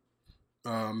on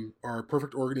our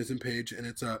Perfect Organism page, and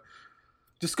it's a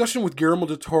discussion with Guillermo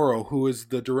del Toro, who is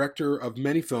the director of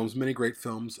many films, many great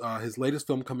films. His latest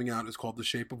film coming out is called The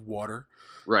Shape of Water.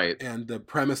 And the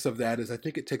premise of that is, I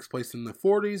think it takes place in the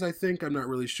 40s, I'm not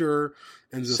really sure.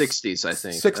 And 60s, I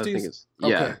think. 60s? I think it's,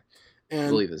 Okay. I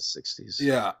believe it's 60s.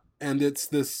 Yeah. And it's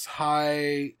this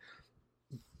high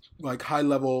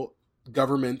level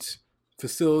government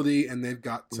facility, and they've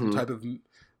got some type of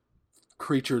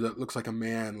creature that looks like a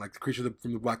man, like the creature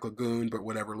from the Black Lagoon, but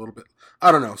whatever, a little bit,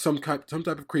 I don't know, some type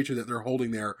of creature that they're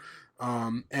holding there.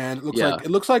 And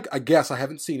it looks like, I guess, I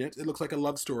haven't seen it. It looks like a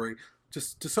love story,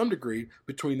 just to some degree,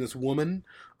 between this woman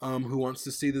who wants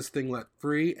to see this thing let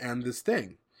free and this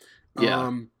thing.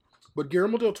 But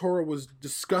Guillermo del Toro was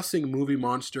discussing movie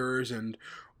monsters, and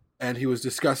he was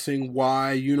discussing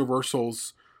why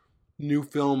Universal's new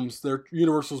films,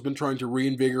 Universal's been trying to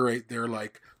reinvigorate their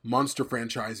like monster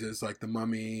franchises, like The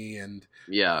Mummy and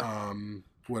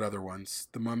what other ones?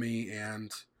 The Mummy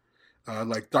and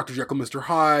like Dr. Jekyll, Mr.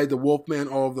 Hyde, The Wolfman,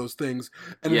 all of those things,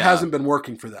 and it hasn't been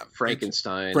working for them.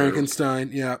 Frankenstein,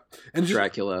 and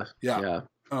Dracula, it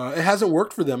hasn't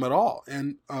worked for them at all.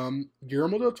 And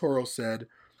Guillermo del Toro said,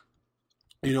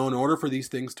 in order for these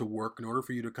things to work, in order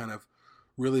for you to kind of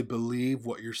really believe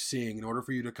what you're seeing, in order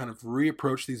for you to kind of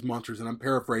reapproach these monsters, and I'm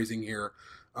paraphrasing here,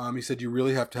 he said you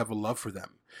really have to have a love for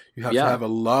them. You have to have a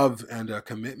love and a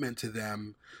commitment to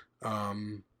them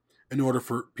in order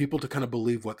for people to kind of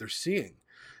believe what they're seeing.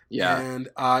 And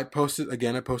I posted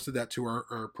that to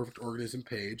our Perfect Organism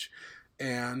page,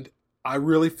 and I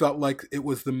really felt like it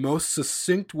was the most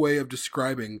succinct way of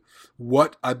describing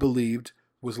what I believed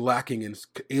was lacking in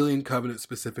Alien Covenant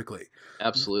specifically.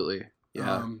 Absolutely.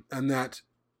 And that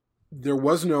there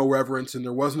was no reverence and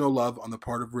there was no love on the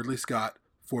part of Ridley Scott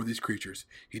for these creatures.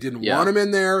 He didn't want him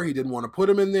in there. He didn't want to put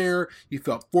him in there. He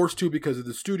felt forced to because of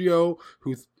the studio,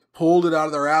 who pulled it out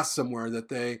of their ass somewhere, that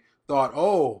they thought,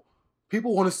 oh,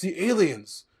 people want to see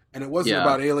aliens. And it wasn't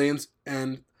about aliens.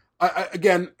 And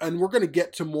again, we're going to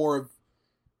get to more of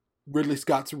Ridley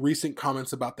Scott's recent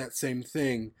comments about that same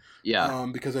thing.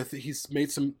 Because I think he's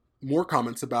made some more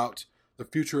comments about the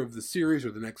future of the series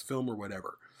or the next film or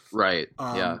whatever.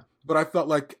 But I felt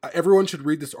like everyone should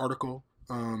read this article.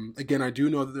 Again, I do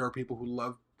know that there are people who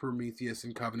love Prometheus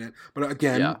and Covenant, but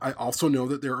again, I also know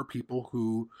that there are people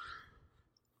who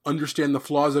understand the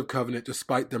flaws of Covenant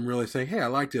despite them really saying, hey, I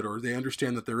liked it, or they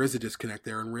understand that there is a disconnect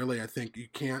there. And really, I think you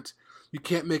can't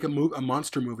make a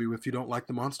monster movie if you don't like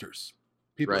the monsters.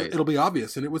 It'll be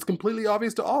obvious, and it was completely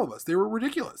obvious to all of us. They were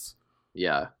ridiculous.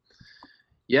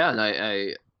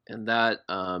 And that,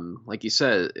 like you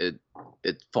said,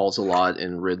 it falls a lot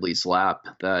in Ridley's lap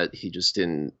that he just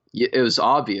didn't. It was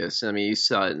obvious. I mean, you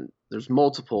saw there's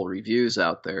multiple reviews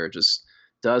out there, just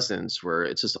dozens, where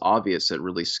it's just obvious that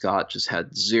Ridley Scott just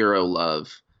had zero love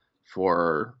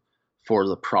for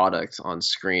the product on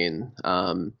screen.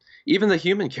 Even the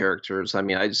human characters. I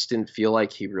mean, I just didn't feel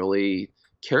like he really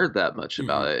cared that much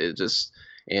about it.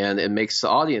 And it makes the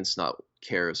audience not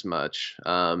care as much.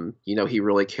 He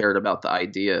really cared about the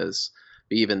ideas,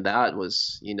 but even that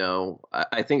was,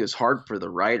 I think it was hard for the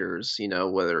writers,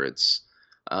 whether it's,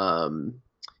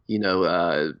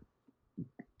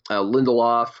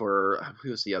 Lindelof, or who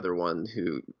was the other one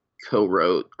who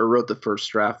co-wrote or wrote the first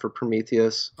draft for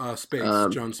Prometheus?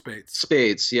 John Spates.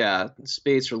 Spates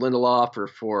or Lindelof, or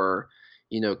for,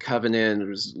 Covenant, it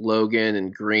was Logan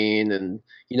and Green, and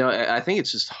I think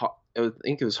it's just I would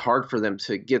think it was hard for them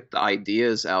to get the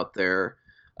ideas out there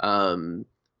um,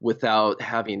 without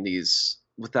having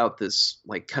without this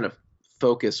like kind of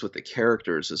focus with the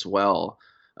characters as well.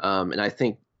 And I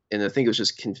think it was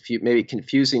just maybe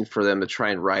confusing for them to try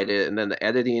and write it. And then the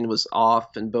editing was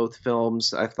off in both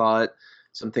films. I thought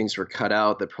some things were cut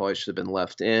out that probably should have been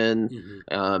left in,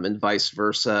 and vice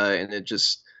versa. And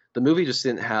the movie just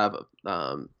didn't have,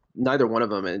 neither one of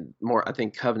them, and more, I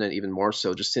think Covenant even more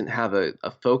so, just didn't have a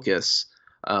focus.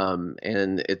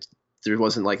 And there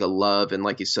wasn't like a love and,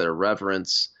 like you said, a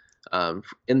reverence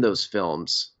in those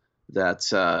films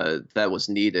that was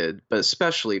needed, but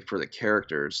especially for the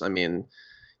characters. I mean,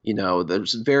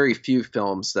 there's very few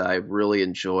films that I really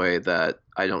enjoy that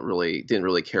I didn't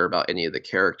really care about any of the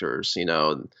characters.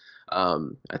 I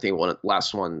think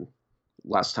last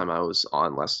time I was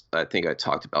on, I think I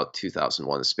talked about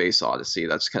 2001: A Space Odyssey.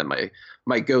 That's kind of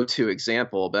my go-to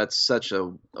example. But that's such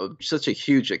a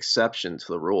huge exception to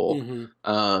the rule.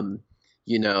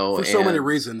 For so many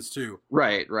reasons too.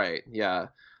 Right, yeah.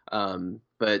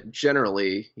 But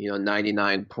generally,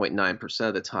 99.9%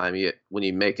 of the time, when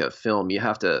you make a film, you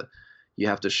have to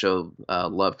show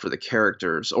love for the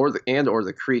characters or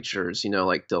the creatures.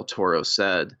 Like Del Toro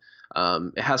said,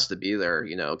 it has to be there.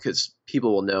 Because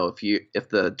people will know if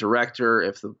the director,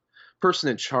 if the person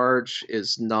in charge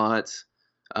is not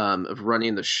of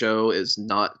running the show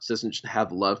doesn't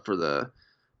have love for the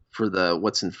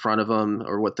what's in front of them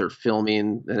or what they're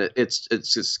filming, then it's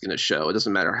just going to show. It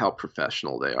doesn't matter how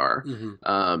professional they are.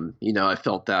 I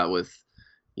felt that with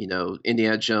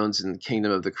Indiana Jones and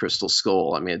Kingdom of the Crystal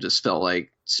Skull. I mean, it just felt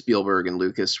like Spielberg and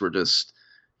Lucas were just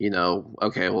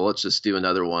okay, well, let's just do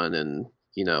another one, and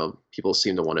people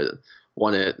seem to want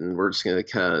it, and we're just going to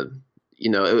kind of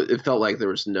it felt like there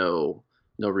was no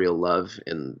real love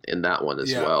in that one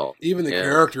as well. Even the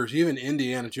characters, even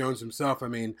Indiana Jones himself, I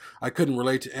mean, I couldn't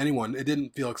relate to anyone. It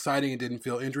didn't feel exciting. It didn't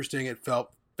feel interesting. It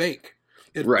felt fake.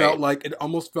 It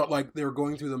almost felt like they were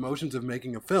going through the motions of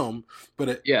making a film, but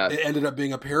it ended up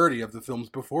being a parody of the films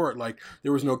before it. Like,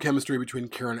 there was no chemistry between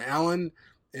Karen Allen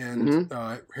and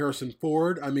Harrison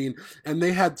Ford. I mean, and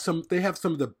they have some of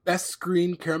the best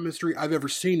screen chemistry I've ever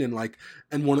seen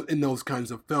in those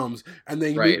kinds of films. And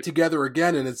they meet together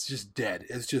again, and it's just dead.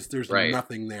 It's just there's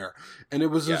nothing there, and it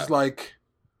was just like,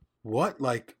 what?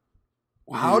 Like,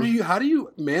 how do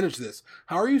you manage this?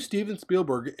 How are you Steven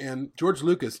Spielberg and George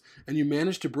Lucas, and you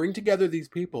manage to bring together these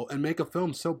people and make a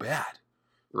film so bad?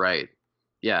 Right.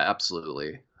 Yeah.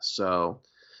 Absolutely. So.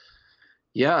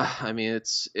 Yeah, I mean,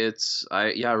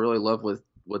 I really love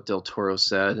what Del Toro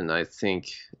said, and I think,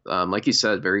 like you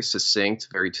said, very succinct,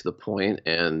 very to the point,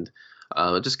 and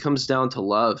it just comes down to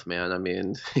love, man. I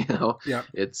mean,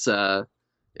 it's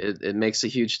it makes a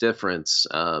huge difference,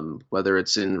 whether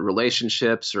it's in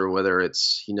relationships or whether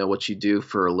it's what you do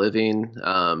for a living.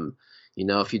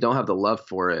 If you don't have the love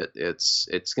for it, it's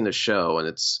going to show, and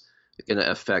it's going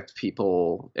to affect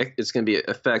people. It's going to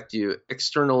affect you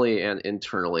externally and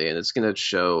internally, and it's going to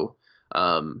show,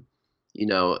 and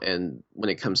when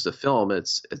it comes to film,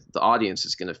 the audience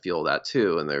is going to feel that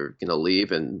too, and they're going to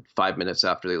leave, and 5 minutes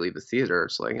after they leave the theater,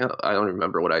 it's like, I don't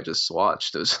remember what I just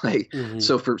watched. It was like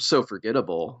so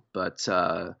forgettable. But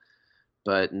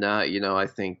now, I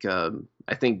think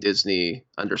Disney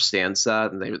understands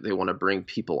that, and they want to bring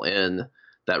people in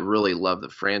that really love the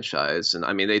franchise. And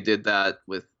I mean, they did that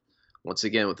once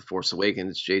again with The Force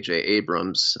Awakens. J.J.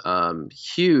 Abrams,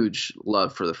 huge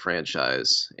love for the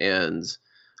franchise, and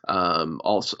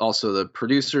also the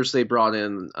producers they brought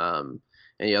in,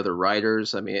 any other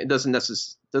writers. I mean, it doesn't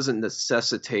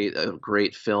necessitate a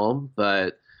great film,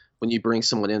 but when you bring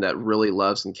someone in that really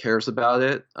loves and cares about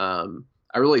it,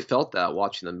 I really felt that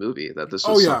watching the movie, that this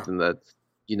was something that,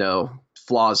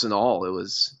 flaws and all, it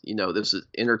was, this was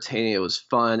entertaining, it was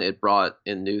fun, it brought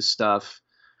in new stuff.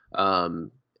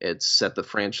 It set the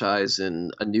franchise in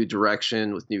a new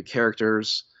direction with new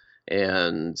characters,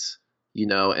 and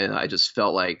I just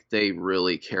felt like they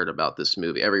really cared about this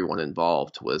movie. Everyone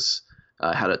involved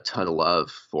had a ton of love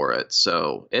for it.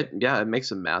 So it makes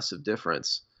a massive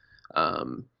difference.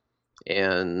 And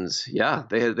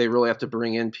they really have to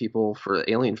bring in people for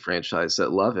the Alien franchise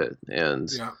that love it. And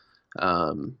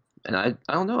I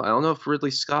don't know. I don't know if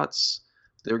Ridley Scott's.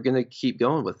 They're going to keep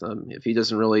going with him if he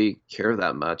doesn't really care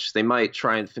that much. They might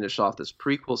try and finish off this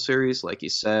prequel series, like you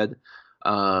said.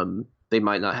 They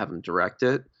might not have him direct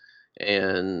it,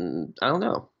 and I don't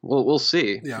know. We'll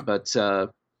see. Yeah. But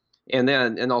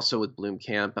and also with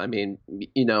Blomkamp, I mean,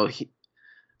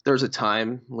 there was a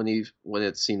time when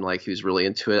it seemed like he was really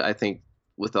into it. I think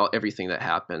with everything that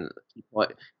happened,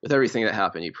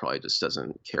 he probably just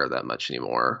doesn't care that much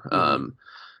anymore.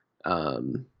 I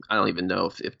don't even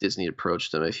know if Disney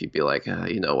approached him, if he'd be like,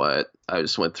 you know what, I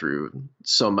just went through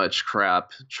so much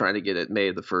crap trying to get it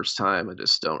made the first time. I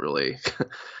just don't really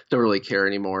don't really care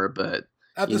anymore. But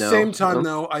at the same time,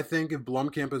 though, I think if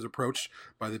Blomkamp is approached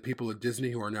by the people at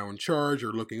Disney who are now in charge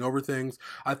or looking over things,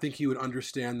 I think he would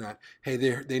understand that, hey,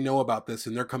 they know about this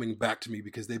and they're coming back to me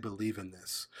because they believe in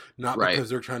this, not because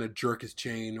they're trying to jerk his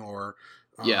chain or.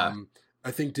 I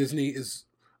think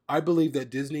I believe that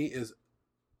Disney is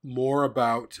more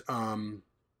about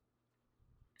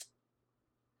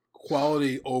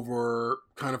quality over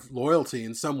kind of loyalty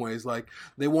in some ways. Like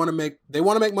they want to make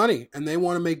money and they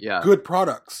want to make good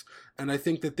products, and I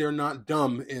think that they're not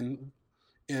dumb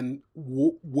in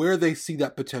where they see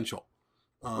that potential.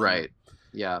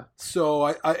 Yeah. So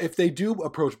I if they do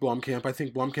approach Blomkamp, I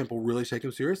think Blomkamp will really take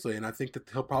him seriously, and I think that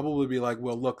he'll probably be like,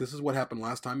 well, look, this is what happened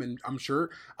last time, and I'm sure,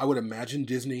 I would imagine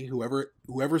Disney,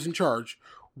 whoever's in charge,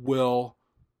 will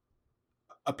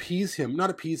not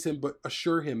appease him, but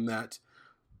assure him that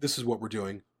this is what we're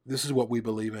doing. This is what we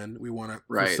believe in. We want to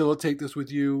facilitate this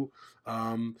with you.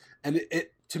 And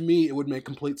it to me, it would make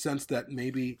complete sense that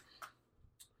maybe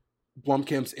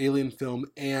Blomkamp's Alien film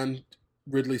and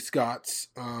Ridley Scott's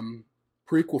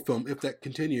prequel film, if that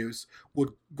continues,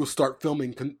 will start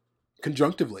filming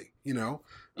conjunctively, you know?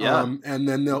 And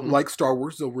then they'll, like Star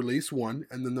Wars, they'll release one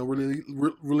and then they'll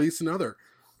release another.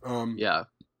 And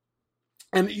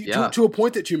to a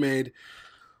point that you made,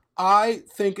 I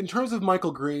think in terms of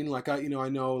Michael Green, like I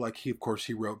know, like he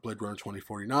wrote Blade Runner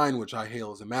 2049, which I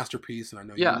hail as a masterpiece, and I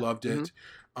know you loved it.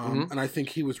 And I think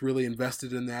he was really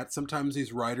invested in that. Oftentimes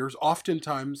these writers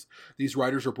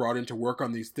are brought in to work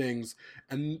on these things,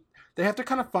 and they have to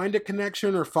kind of find a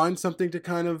connection or find something to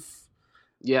kind of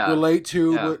relate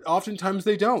to, but oftentimes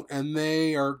they don't, and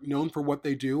they are known for what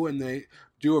they do, and they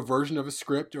do a version of a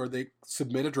script or they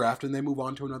submit a draft and they move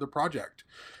on to another project.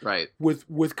 Right.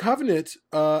 With Covenant,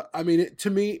 to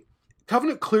me,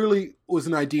 Covenant clearly was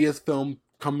an ideas film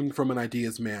coming from an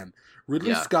ideas man.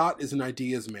 Ridley Scott is an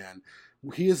ideas man.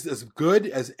 He is as good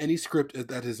as any script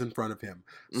that is in front of him.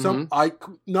 I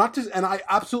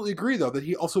absolutely agree though that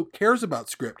he also cares about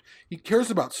script. He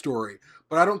cares about story,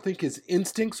 but I don't think his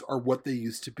instincts are what they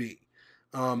used to be.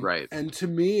 And to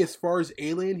me, as far as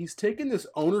Alien, he's taken this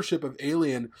ownership of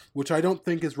Alien, which I don't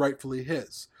think is rightfully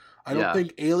his. I don't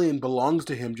think Alien belongs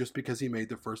to him just because he made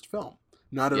the first film.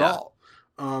 Not at all.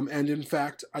 And in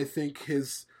fact, I think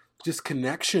his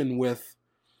disconnect with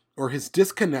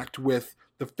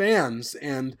the fans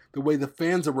and the way the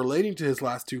fans are relating to his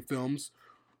last two films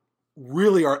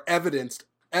really are evidence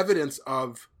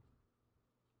of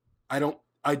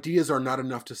ideas are not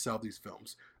enough to sell these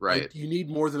films. Right. Like, you need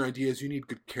more than ideas. You need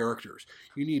good characters.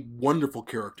 You need wonderful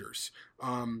characters.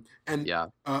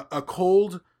 A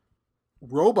cold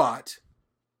robot,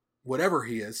 whatever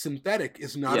he is, synthetic,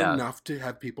 is not enough to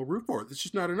have people root for it. It's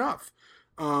just not enough.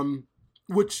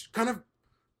 Which kind of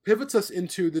pivots us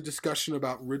into the discussion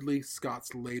about Ridley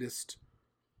Scott's latest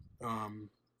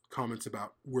comments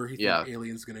about where he thinks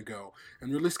Alien's going to go.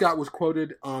 And Ridley Scott was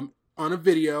quoted on a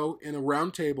video in a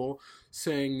round table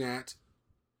saying that,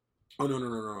 no,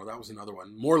 that was another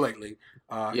one. More lately,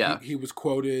 he was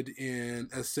quoted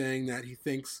as saying that he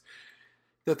thinks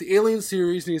that the Alien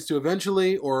series needs to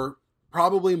eventually or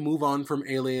probably move on from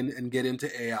Alien and get into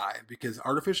AI because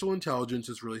artificial intelligence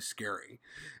is really scary.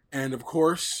 And of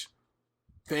course,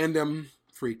 fandom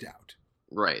freaked out.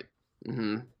 Right.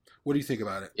 Mm-hmm. What do you think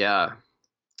about it? Yeah.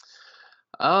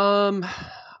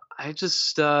 I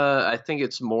just I think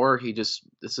it's more this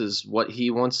is what he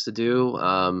wants to do.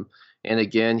 And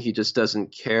again, he just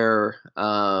doesn't care,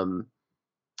 doesn't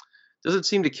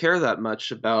seem to care that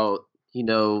much about,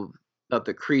 about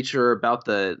the creature, about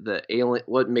the alien,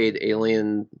 what made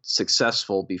Alien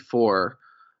successful before.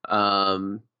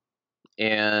 And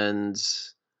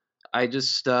I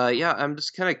just, I'm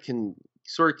just kind of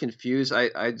sort of confused.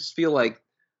 I just feel like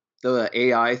the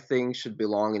AI thing should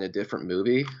belong in a different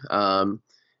movie. And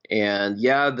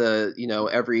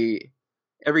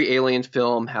every Alien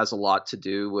film has a lot to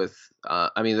do with,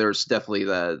 there's definitely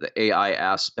the AI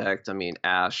aspect. I mean,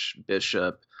 Ash,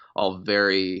 Bishop, all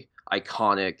very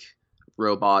iconic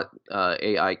robot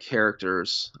AI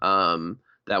characters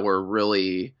that were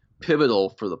really pivotal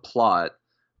for the plot.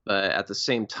 But at the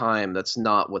same time, that's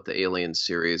not what the Alien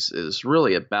series is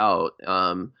really about.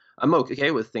 I'm okay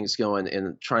with things going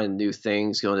and trying new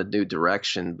things, going a new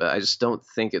direction, but I just don't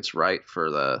think it's right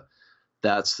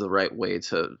that's the right way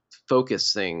to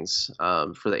focus things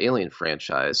for the Alien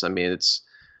franchise. I mean, it's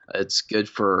good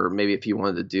for maybe if you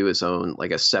wanted to do his own, like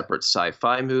a separate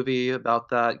sci-fi movie about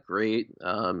that, great.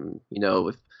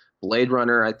 With Blade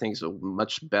Runner, I think is a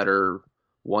much better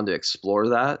want to explore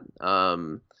that.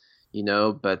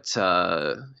 But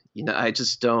I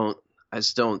just don't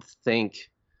think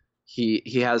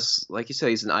he has, like you said,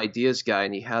 he's an ideas guy,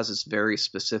 and he has this very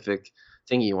specific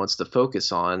thing he wants to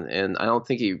focus on, and I don't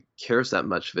think he cares that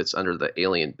much if it's under the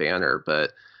Alien banner.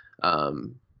 But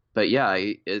yeah,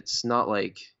 it's not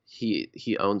like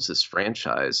he owns this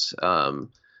franchise,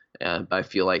 and I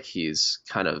feel like he's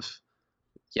kind of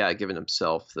given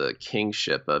himself the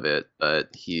kingship of it,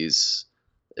 but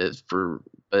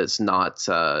it's not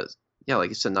like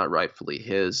you said, not rightfully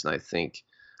his, and I think.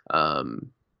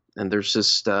 And there's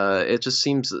just it just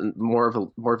seems more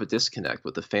of a disconnect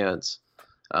with the fans.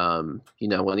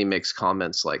 When he makes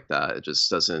comments like that, it just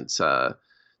doesn't. To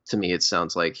me, it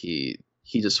sounds like he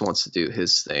just wants to do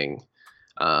his thing,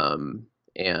 and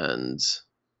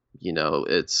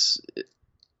it's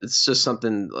just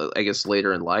something, I guess,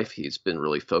 later in life he's been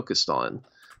really focused on,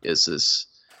 is this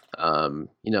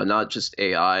not just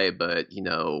AI, but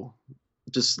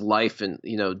just life, and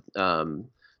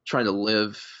trying to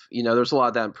live. There's a lot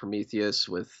of that in Prometheus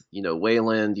with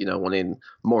Wayland, wanting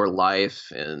more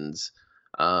life, and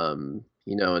and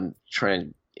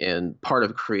trying, and part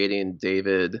of creating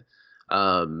David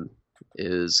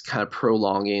is kind of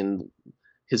prolonging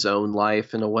his own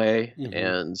life in a way. Mm-hmm.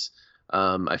 And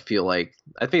I feel like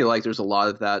there's a lot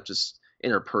of that just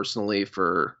interpersonally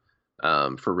for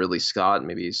Ridley Scott.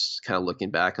 Maybe he's kind of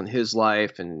looking back on his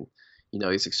life, and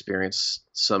he's experienced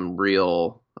some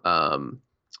real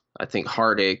I think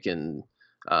heartache and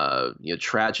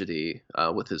tragedy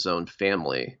with his own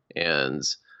family, and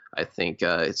I think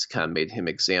it's kind of made him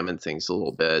examine things a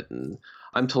little bit. And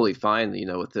I'm totally fine,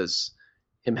 with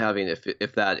him having,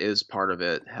 if that is part of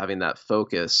it, having that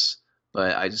focus.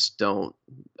 But I don't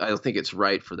think it's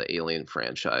right for the Alien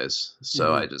franchise.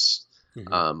 So mm-hmm. I just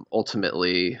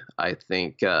ultimately I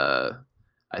think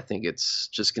it's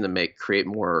just going to create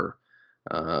more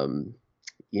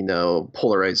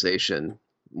polarization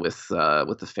with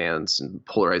the fans, and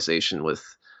polarization with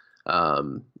I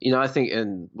think,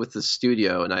 and with the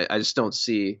studio. And I just don't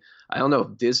know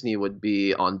if Disney would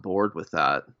be on board with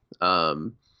that.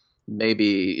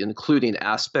 Maybe including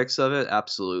aspects of it,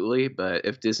 absolutely. But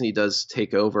if Disney does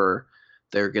take over,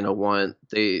 they're going to want,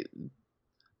 they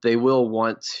will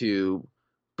want to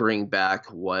bring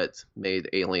back what made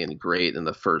Alien great in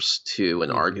the first two,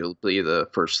 and mm-hmm. arguably the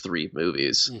first three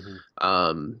movies.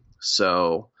 Mm-hmm.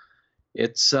 So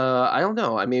it's, I don't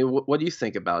know. I mean, what do you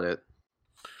think about it?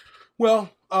 Well,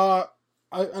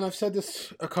 I've said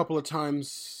this a couple of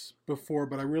times before,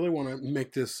 but I really want to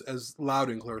make this as loud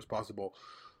and clear as possible.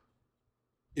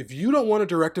 If you don't want to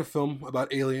direct a film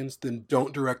about aliens, then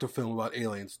don't direct a film about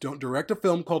aliens. Don't direct a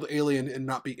film called Alien and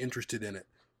not be interested in it.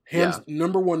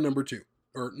 Number one, number two.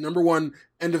 Or number one,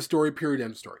 end of story, period,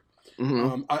 end of story.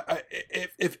 Mm-hmm.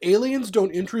 If aliens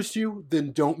don't interest you,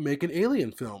 then don't make an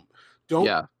alien film.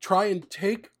 Don't try and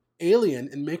take Alien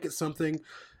and make it something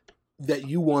that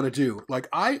you want to do. Like,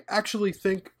 I actually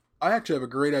have a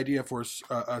great idea for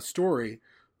a story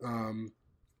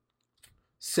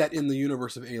set in the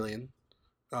universe of Alien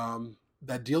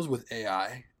that deals with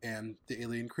AI and the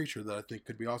alien creature that I think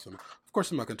could be awesome. Of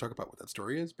course, I'm not going to talk about what that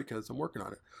story is because I'm working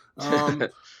on it.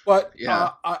 But yeah,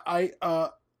 and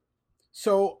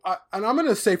I'm going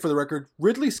to say for the record,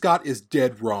 Ridley Scott is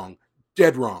dead wrong.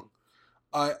 Dead wrong.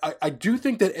 I do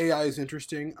think that AI is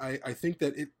interesting. I think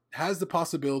that it has the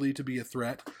possibility to be a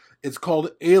threat. It's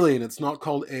called Alien. It's not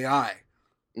called AI.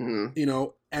 Mm-hmm.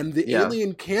 And the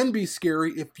alien can be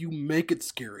scary if you make it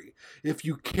scary. If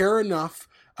you care enough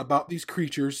about these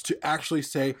creatures to actually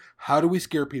say, how do we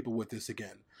scare people with this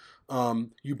again?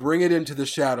 You bring it into the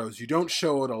shadows. You don't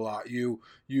show it a lot.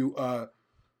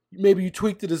 Maybe you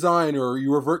tweak the design, or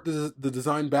you revert the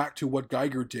design back to what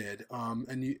Geiger did.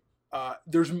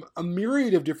 There's a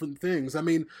myriad of different things. I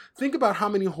mean, think about how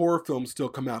many horror films still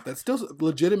come out that still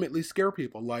legitimately scare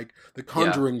people, like the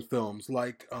Conjuring films,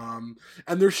 and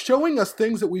they're showing us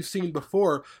things that we've seen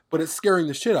before, but it's scaring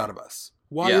the shit out of us.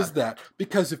 Why is that?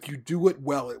 Because if you do it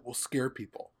well, it will scare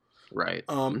people. Right.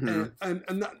 Mm-hmm.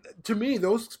 And that, to me,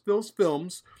 those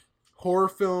films, horror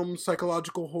films,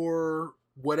 psychological horror,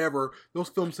 whatever, those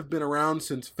films have been around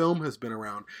since film has been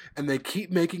around, and they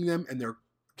keep making them, and they're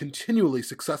continually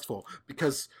successful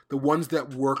because the ones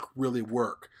that work really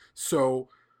work. So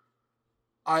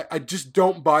I just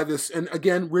don't buy this. And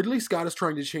again, Ridley Scott is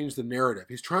trying to change the narrative.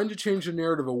 He's trying to change the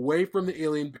narrative away from the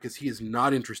alien because he is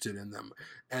not interested in them.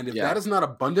 And if that is not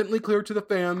abundantly clear to the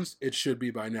fans, it should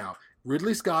be by now.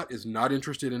 Ridley Scott is not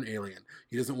interested in Alien.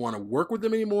 He doesn't want to work with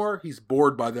them anymore. He's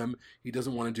bored by them. He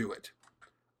doesn't want to do it.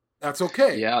 That's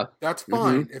okay. Yeah. That's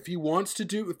fine. Mm-hmm. If he wants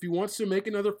to make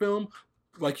another film,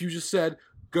 like you just said,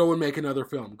 go and make another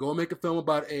film. Go and make a film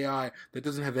about AI that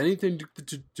doesn't have anything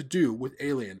to do with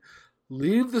Alien.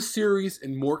 Leave the series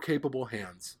in more capable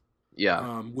hands.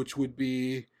 Yeah. Which would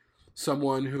be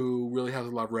someone who really has a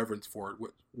lot of reverence for it,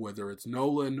 whether it's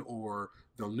Nolan or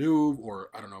Villeneuve, or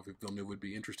I don't know if Villeneuve would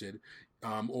be interested,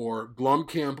 or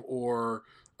Blomkamp or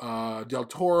Del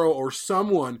Toro, or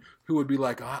someone who would be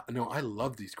like, no, I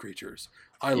love these creatures.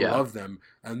 I love them.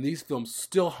 And these films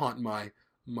still haunt my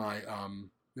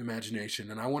imagination.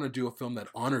 And I want to do a film that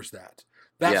honors that.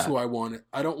 That's who I want it.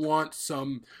 I don't want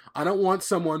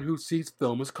someone who sees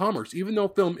film as commerce, even though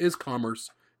film is commerce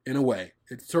in a way.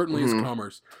 It certainly is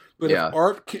commerce. But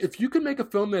if you can make a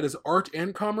film that is art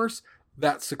and commerce,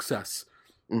 that's success.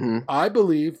 Mm-hmm. I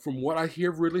believe, from what I hear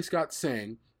Ridley Scott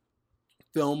saying,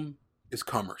 film is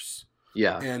commerce.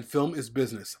 Yeah. And film is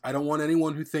business. I don't want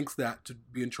anyone who thinks that to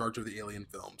be in charge of the Alien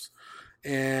films.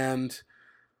 And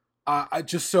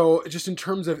just in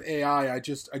terms of AI,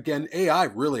 AI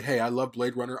really, hey, I love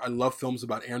Blade Runner. I love films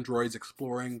about androids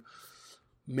exploring,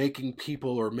 making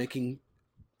people or making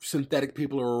synthetic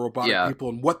people or robotic people,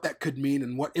 and what that could mean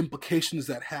and what implications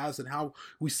that has and how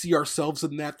we see ourselves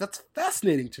in that. That's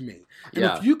fascinating to me. And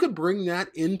if you could bring that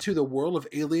into the world of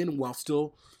Alien while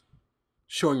still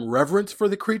showing reverence for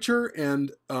the creature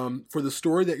and for the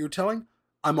story that you're telling,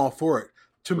 I'm all for it.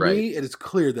 To me, it is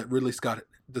clear that Ridley Scott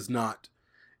does not.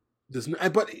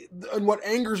 But what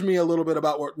angers me a little bit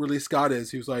about what Ridley Scott is,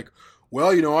 he was like,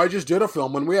 well, I just did a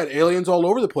film and we had aliens all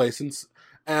over the place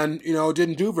and it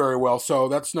didn't do very well, so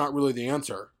that's not really the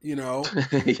answer, And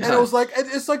I was like,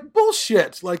 it's like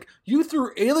bullshit. Like, you threw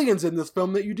aliens in this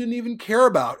film that you didn't even care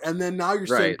about, and then now you're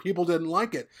saying people didn't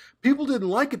like it. People didn't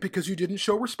like it because you didn't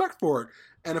show respect for it.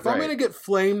 And if I'm going to get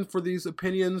flamed for these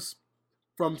opinions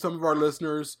from some of our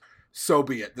listeners, so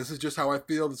be it. This is just how I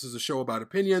feel. This is a show about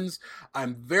opinions.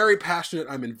 I'm very passionate.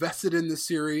 I'm invested in this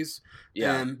series,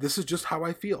 and this is just how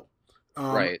I feel.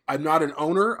 I'm not an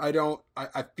owner.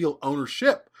 I feel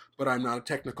ownership, but I'm not a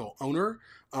technical owner.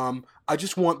 I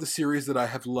just want the series that I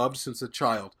have loved since a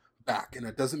child back. And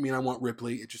it doesn't mean I want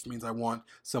Ripley. It just means I want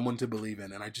someone to believe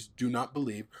in. And I just do not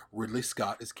believe Ridley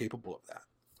Scott is capable of that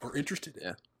or interested in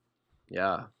it.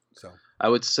 Yeah. So I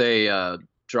would say,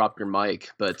 drop your mic,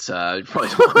 but you probably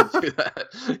don't want to do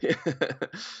that.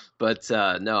 But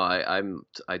no,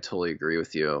 I totally agree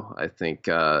with you. I think,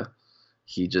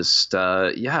 he just,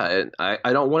 and I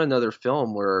don't want another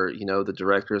film where, the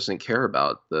director doesn't care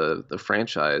about the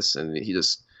franchise and he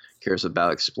just cares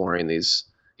about exploring these.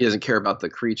 He doesn't care about the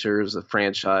creatures, the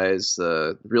franchise,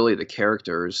 the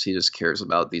characters. He just cares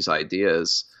about these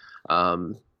ideas.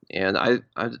 And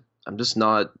I'm just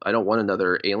not, I don't want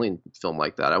another Alien film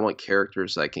like that. I want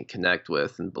characters I can connect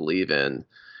with and believe in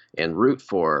and root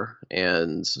for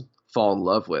and fall in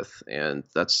love with, and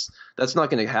that's not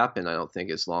going to happen, I don't think,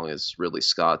 as long as Ridley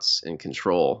Scott's in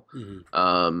control.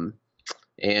 Mm-hmm.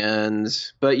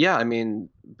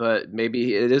 But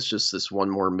maybe it is just this one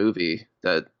more movie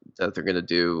that they're going to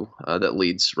do that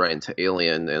leads right into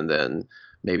Alien, and then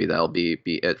maybe that'll be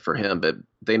it for him. But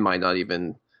they might not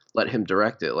even let him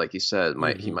direct it, like you said.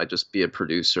 He might just be a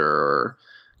producer or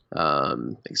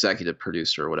executive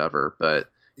producer or whatever. But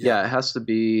it has to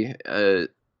be.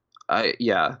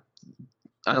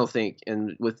 I don't think,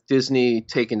 and with Disney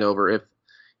taking over, if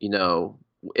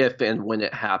and when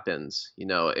it happens,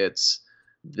 it's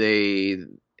they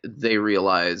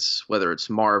realize, whether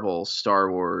it's Marvel,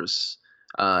 Star Wars,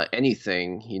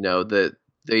 anything, that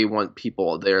they want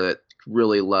people there that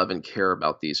really love and care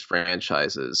about these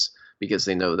franchises, because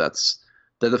they know that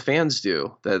the fans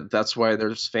do, that's why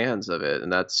there's fans of it,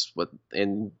 and that's what,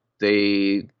 and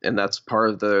that's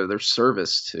part of their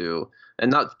service to. And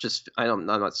not just, I'm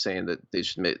not saying that they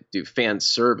should do fan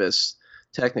service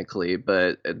technically,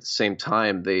 but at the same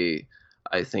time,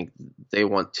 I think they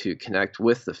want to connect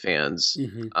with the fans.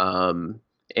 Mm-hmm.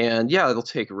 And it'll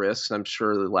take risks. I'm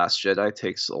sure The Last Jedi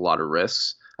takes a lot of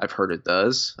risks. I've heard it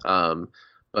does.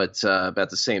 But at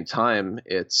the same time,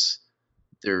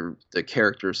 the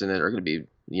characters in it are going to be,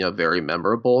 very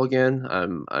memorable again.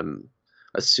 I'm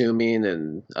assuming,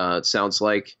 and it sounds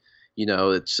like,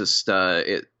 it's just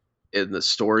and the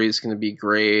story is going to be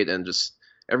great, and just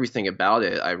everything about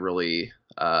it, I really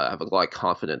have a lot of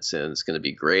confidence in. It's going to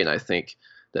be great, and I think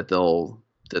that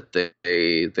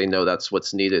they know that's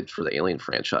what's needed for the Alien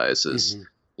franchise. Is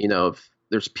if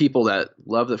there's people that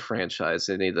love the franchise,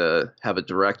 they need to have a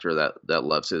director that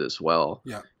loves it as well.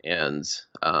 Yeah, and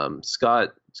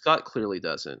Scott clearly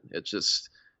doesn't.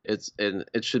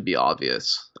 It should be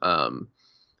obvious.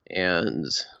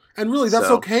 And really, that's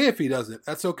okay if he doesn't.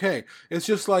 That's okay. It's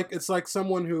just it's like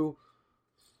someone who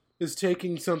is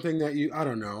taking something that I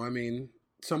don't know. I mean,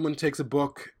 someone takes a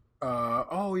book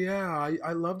oh yeah,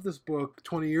 I loved this book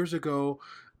 20 years ago,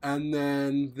 and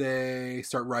then they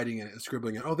start writing it and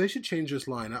scribbling it. Oh, they should change this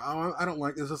line. I don't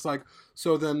like this. It's like,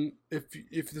 so then if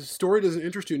the story doesn't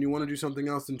interest you and you want to do something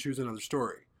else, then choose another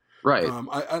story. Right.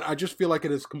 I just feel like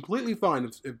it is completely fine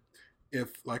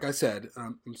if like I said,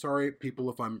 I'm sorry, people,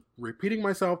 if I'm repeating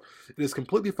myself, it is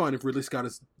completely fine if Ridley Scott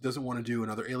doesn't want to do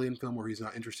another Alien film where he's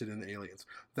not interested in the aliens.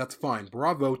 That's fine.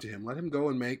 Bravo to him. Let him go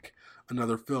and make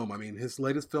another film. I mean, his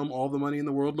latest film, All the Money in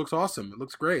the World, looks awesome. It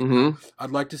looks great. Mm-hmm.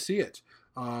 I'd like to see it.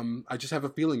 I just have a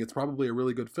feeling it's probably a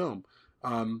really good film.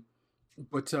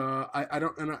 But I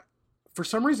don't, and for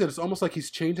some reason, it's almost like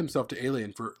he's chained himself to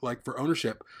Alien for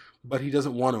ownership, but he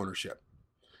doesn't want ownership.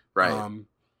 Right.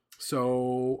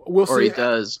 So we'll see. Or he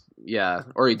does, yeah.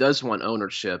 Or he does want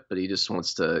ownership, but he just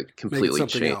wants to completely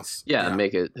change. Else. Yeah,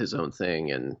 make it his own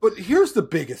thing. But here's the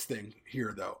biggest thing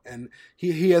here, though, and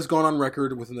he has gone on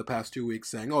record within the past 2 weeks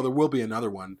saying, "Oh, there will be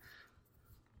another one."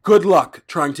 Good luck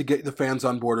trying to get the fans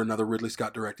on board another Ridley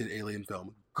Scott directed Alien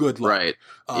film. Good luck. Right.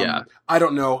 Yeah. I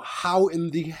don't know how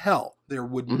in the hell there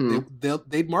would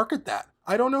they'd market that.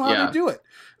 I don't know how they do it,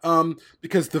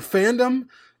 because the fandom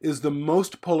is the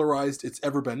most polarized it's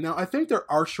ever been. Now, I think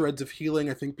there are shreds of healing.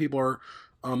 I think people are,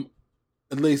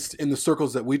 at least in the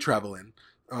circles that we travel in,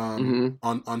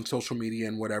 on social media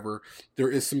and whatever,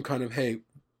 there is some kind of, hey,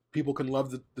 people can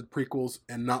love the prequels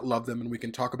and not love them, and we can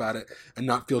talk about it and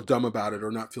not feel dumb about it or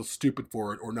not feel stupid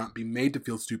for it or not be made to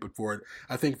feel stupid for it.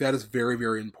 I think that is very,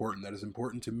 very important. That is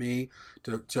important to me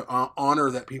to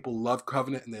honor that people love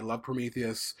Covenant and they love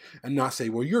Prometheus and not say,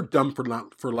 well, you're dumb for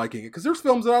liking it. Because there's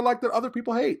films that I like that other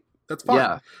people hate. That's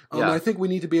fine. I think we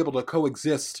need to be able to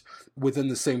coexist within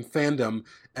the same fandom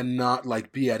and not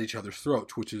like be at each other's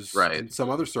throats, which is in some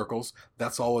other circles,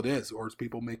 that's all it is. Or it's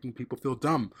people making people feel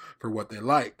dumb for what they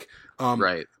like.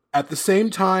 At the same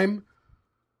time,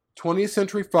 20th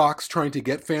Century Fox trying to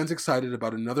get fans excited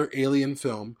about another Alien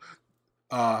film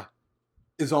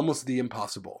is almost the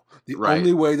impossible. The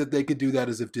only way that they could do that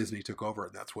is if Disney took over,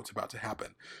 and that's what's about to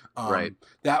happen.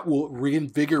 That will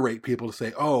reinvigorate people to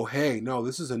say, oh, hey, no,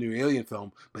 this is a new Alien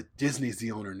film, but Disney's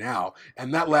the owner now.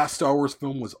 And that last Star Wars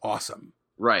film was awesome.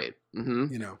 Right.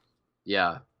 Mm-hmm. You know?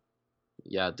 Yeah.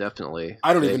 Yeah, definitely.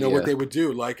 I don't even know what they would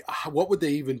do. Like, what would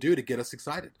they even do to get us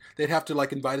excited? They'd have to,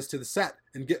 like, invite us to the set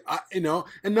and get,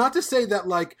 and not to say that,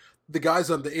 like, the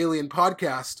guys on the Alien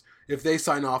podcast, if they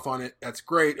sign off on it, that's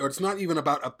great. Or it's not even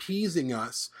about appeasing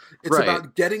us. It's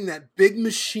about getting that big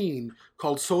machine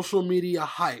called social media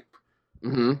hype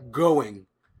going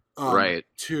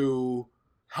to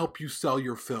help you sell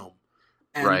your film.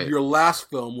 And your last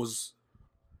film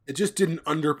it just didn't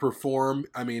underperform.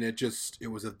 I mean, it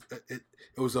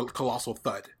was a colossal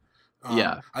thud.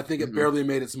 I think it barely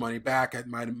made its money back. It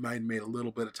might have made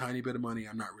a tiny bit of money.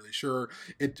 I'm not really sure.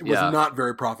 It was not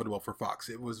very profitable for Fox.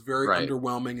 It was very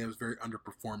underwhelming. It was very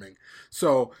underperforming.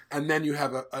 So, and then you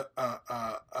have a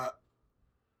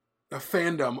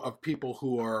fandom of people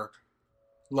who are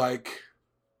like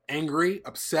angry,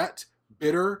 upset,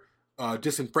 bitter,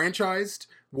 disenfranchised,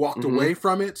 walked away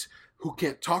from it, who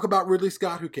can't talk about Ridley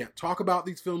Scott, who can't talk about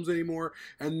these films anymore,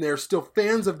 and they're still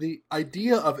fans of the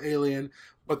idea of Alien,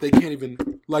 but they can't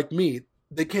even, like me,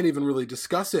 they can't even really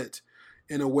discuss it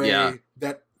in a way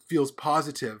that feels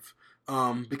positive,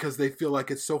 because they feel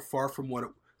like it's so far from what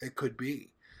it could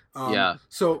be.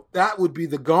 So that would be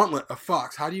the gauntlet of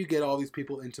Fox. How do you get all these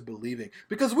people into believing?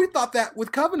 Because we thought that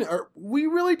with Covenant, or we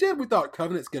really did. We thought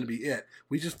Covenant's going to be it.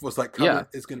 We just was like, Covenant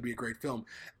is going to be a great film.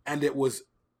 And it was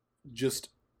just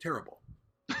terrible.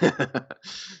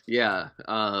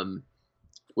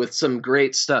 With some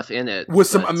great stuff in it. With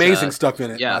some amazing stuff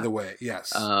in it, by the way.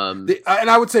 Yes. And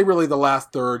I would say really the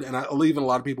last third, and even a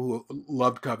lot of people who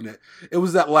loved Covenant, it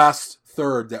was that last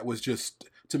third that was just,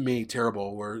 to me,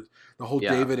 terrible, where the whole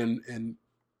David and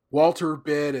Walter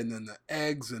bit, and then the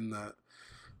eggs and the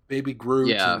baby Groot,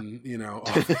 and,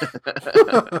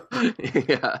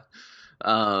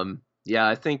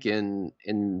 I think in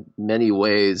many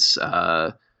ways,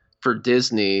 for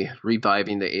Disney,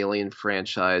 reviving the Alien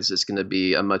franchise is going to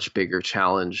be a much bigger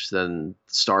challenge than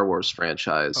the Star Wars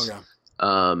franchise.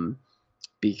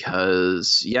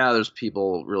 Because there's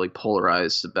people really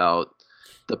polarized about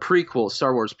the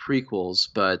Star Wars prequels,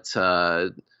 but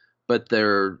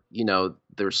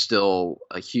there's still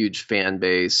a huge fan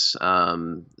base.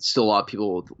 Still a lot of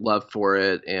people with love for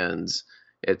it, and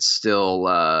it's still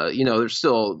there's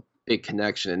still a big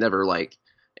connection. It never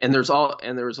and there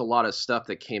was a lot of stuff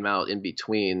that came out in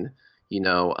between,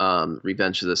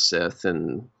 Revenge of the Sith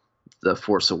and The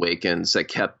Force Awakens that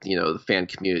kept, the fan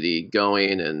community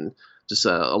going and just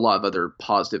a lot of other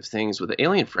positive things with the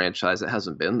Alien franchise. It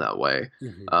hasn't been that way.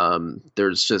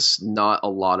 There's just not a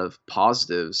lot of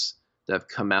positives that have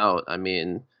come out. I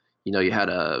mean, you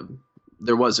know,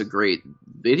 there was a great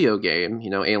video game, you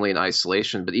know, Alien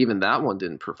Isolation, but even that one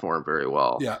didn't perform very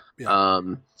well.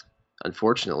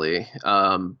 Unfortunately.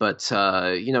 But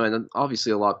you know, and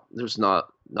obviously there's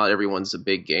not everyone's a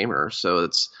big gamer, so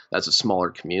that's a smaller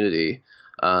community.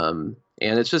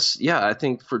 And it's just, yeah, I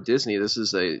think for Disney, this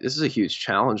is a huge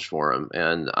challenge for them,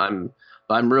 and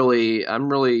I'm really,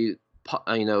 you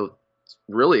know,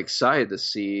 really excited to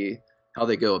see how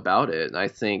they go about it. And I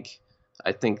think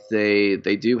they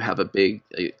do have a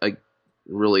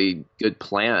really good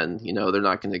plan. You know, they're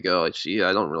not going to go, gee,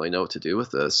 I don't really know what to do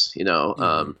with this. You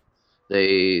know,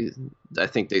 I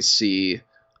think they see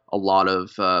a lot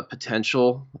of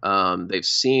potential. They've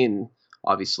seen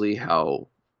obviously how,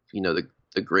 you know,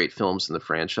 the great films in the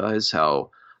franchise, how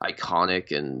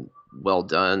iconic and well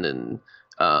done, and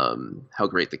how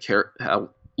great how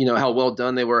well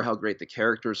done they were, how great the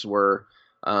characters were,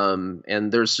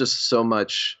 and there's just so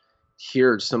much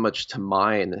here, so much to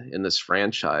mine in this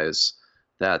franchise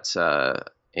that,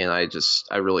 and I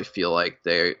really feel like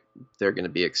they're going to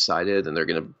be excited, and they're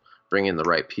going to bring in the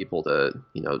right people to,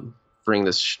 you know, bring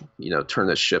this, you know, turn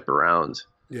this ship around.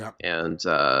 Yeah. And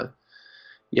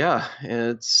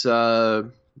it's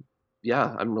I'm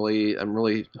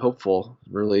really hopeful,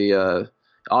 really and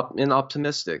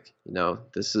optimistic. You know,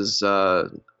 this is a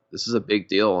big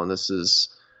deal, and this is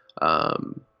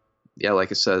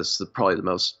like I said, this is probably the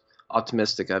most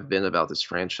optimistic I've been about this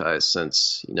franchise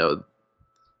since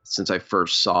I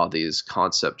first saw these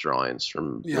concept drawings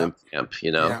from Camp.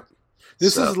 You know,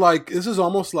 this is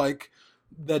almost like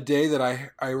the day that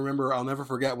I remember. I'll never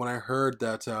forget when I heard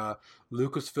that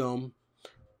Lucasfilm.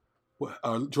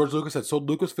 George Lucas had sold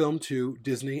Lucasfilm to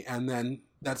Disney, and then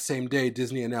that same day,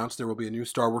 Disney announced there will be a new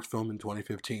Star Wars film in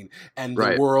 2015, and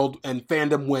the world and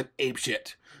fandom went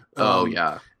apeshit.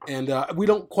 And we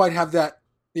don't quite have that.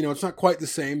 You know, it's not quite the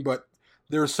same, but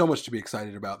there's so much to be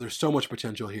excited about. There's so much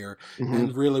potential here,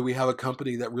 and really, we have a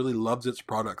company that really loves its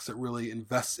products, that really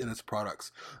invests in its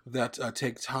products, that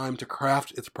take time to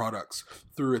craft its products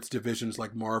through its divisions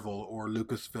like Marvel or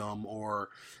Lucasfilm or,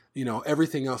 you know,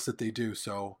 everything else that they do.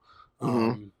 So.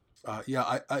 I you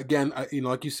know,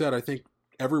 like you said, I think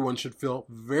everyone should feel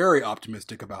very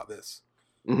optimistic about this.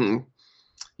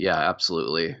 Yeah,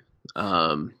 absolutely.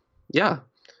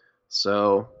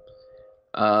 So,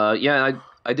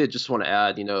 I did just want to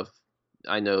add, you know,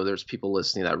 I know there's people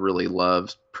listening that really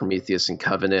love Prometheus and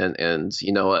Covenant, and,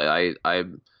 you know,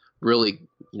 I'm really,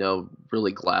 you know,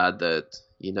 really glad that,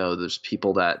 you know, there's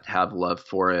people that have love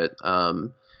for it.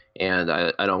 And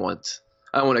I don't want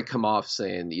to come off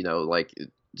saying, you know, like,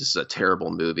 this is a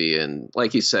terrible movie. And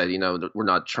like you said, you know, we're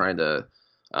not trying to,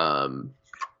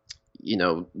 you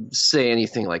know, say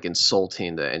anything like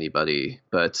insulting to anybody,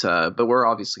 but we're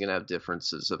obviously going to have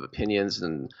differences of opinions.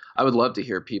 And I would love to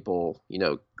hear people, you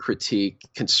know, critique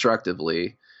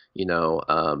constructively, you know,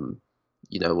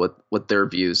 what their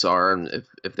views are. And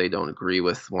if they don't agree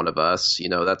with one of us, you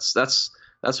know, that's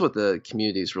what the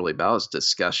community is really about, is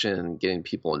discussion and getting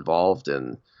people involved.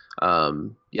 And,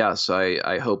 so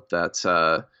I hope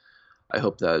that,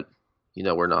 you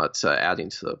know, we're not adding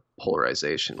to the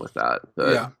polarization with that.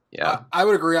 But, I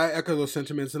would agree. I echo those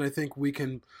sentiments, and I think we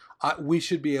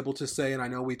should be able to say, and I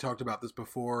know we talked about this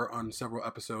before on several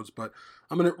episodes, but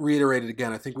I'm going to reiterate it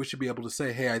again. I think we should be able to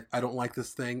say, hey, I don't like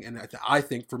this thing, and I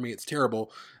think for me it's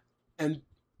terrible. And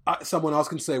someone else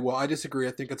can say, well, I disagree,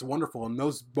 I think it's wonderful. And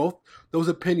both those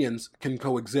opinions can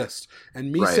coexist.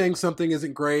 And me saying something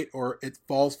isn't great, or it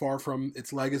falls far from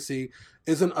its legacy,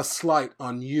 isn't a slight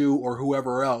on you or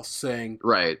whoever else saying,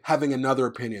 having another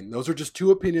opinion. Those are just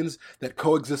two opinions that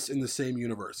coexist in the same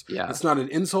universe. It's not an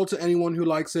insult to anyone who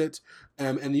likes it,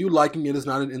 and you liking it is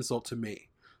not an insult to me.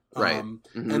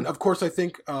 And of course, I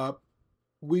think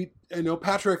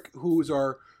Patrick, who is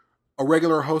a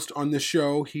regular host on this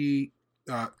show, he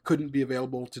couldn't be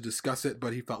available to discuss it,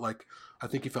 but I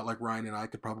think he felt like Ryan and I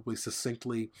could probably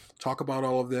succinctly talk about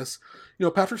all of this. You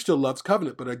know, Patrick still loves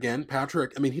Covenant, but again,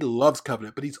 Patrick, I mean, he loves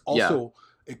Covenant, but he's also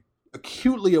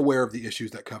acutely aware of the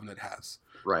issues that Covenant has.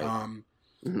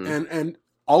 And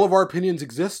all of our opinions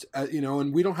exist, you know,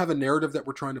 and we don't have a narrative that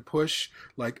we're trying to push.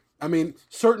 Like, I mean,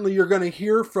 certainly you're going to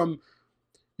hear from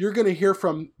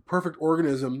Perfect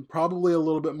Organism probably a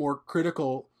little bit more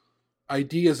critical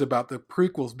ideas about the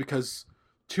prequels, because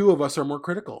two of us are more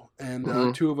critical,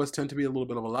 and two of us tend to be a little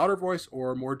bit of a louder voice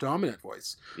or a more dominant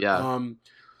voice.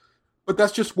 But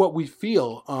that's just what we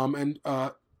feel.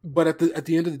 But at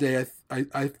the end of the day,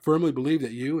 I firmly believe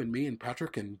that you and me and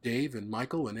Patrick and Dave and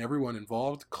Michael and everyone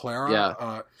involved,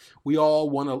 Clara, we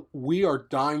are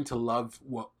dying to love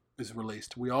what is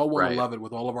released. We all want to love it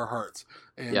with all of our hearts.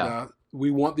 And we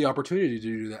want the opportunity to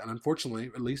do that. And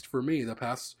unfortunately, at least for me, the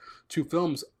past 2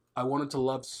 films, I wanted to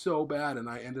love so bad and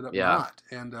I ended up not.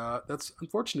 And that's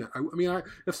unfortunate. I mean,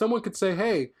 if someone could say,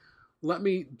 hey, let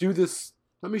me do this,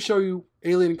 let me show you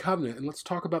Alien Covenant and let's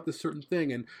talk about this certain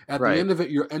thing. And at the end of it,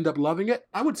 you end up loving it.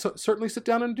 I would certainly sit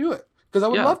down and do it because I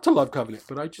would love to love Covenant,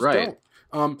 but I just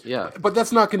don't. But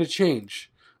that's not going to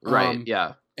change.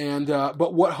 And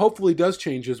but what hopefully does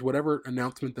change is whatever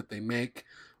announcement that they make,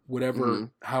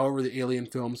 however the Alien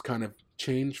films kind of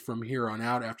change from here on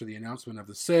out after the announcement of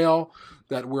the sale,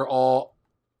 that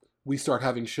we start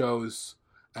having shows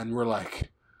and we're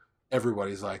like,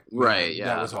 everybody's like,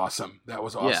 that was awesome. That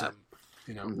was awesome.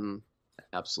 You know,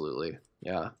 absolutely.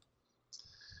 Yeah.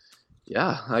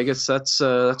 I guess that's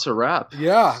a wrap.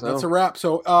 That's a wrap.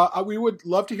 So we would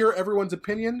love to hear everyone's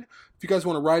opinion. If you guys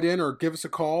want to write in or give us a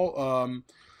call,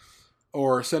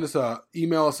 or send us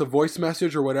email us a voice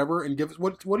message or whatever, and give us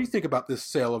what do you think about this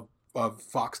sale of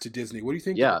Fox to Disney? What do you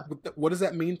think? What does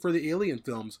that mean for the Alien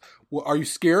films? Well, are you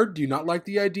scared? Do you not like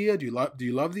the idea? Do you love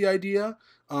the idea?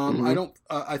 I don't.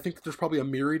 I think there's probably a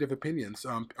myriad of opinions.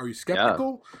 Are you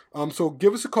skeptical? So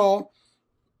give us a call,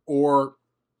 or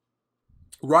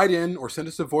write in, or send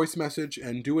us a voice message,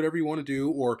 and do whatever you want to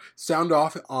do, or sound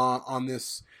off on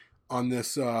this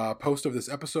post of this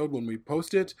episode when we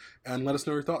post it, and let us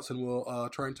know your thoughts, and we'll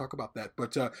try and talk about that.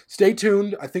 But stay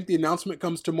tuned. I think the announcement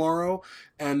comes tomorrow,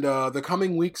 and the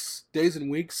coming days and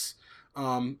weeks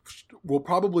will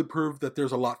probably prove that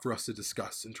there's a lot for us to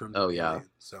discuss in terms of Alien.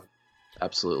 So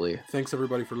absolutely. Thanks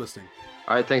everybody for listening.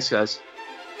 All right, thanks guys.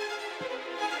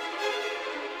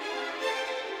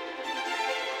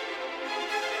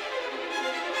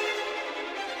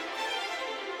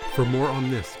 For more on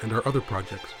this and our other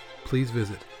projects, please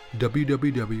visit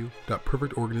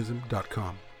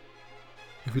www.perfectorganism.com.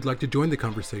 If you'd like to join the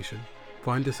conversation,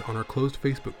 find us on our closed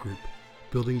Facebook group,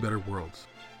 Building Better Worlds.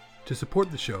 To support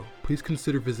the show, please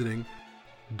consider visiting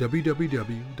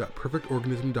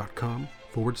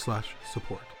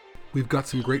www.perfectorganism.com/support. We've got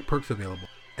some great perks available,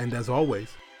 and as always,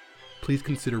 please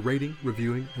consider rating,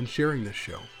 reviewing, and sharing this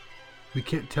show. We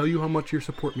can't tell you how much your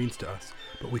support means to us,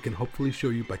 but we can hopefully show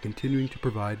you by continuing to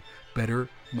provide better,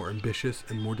 more ambitious,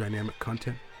 and more dynamic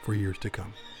content for years to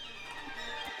come.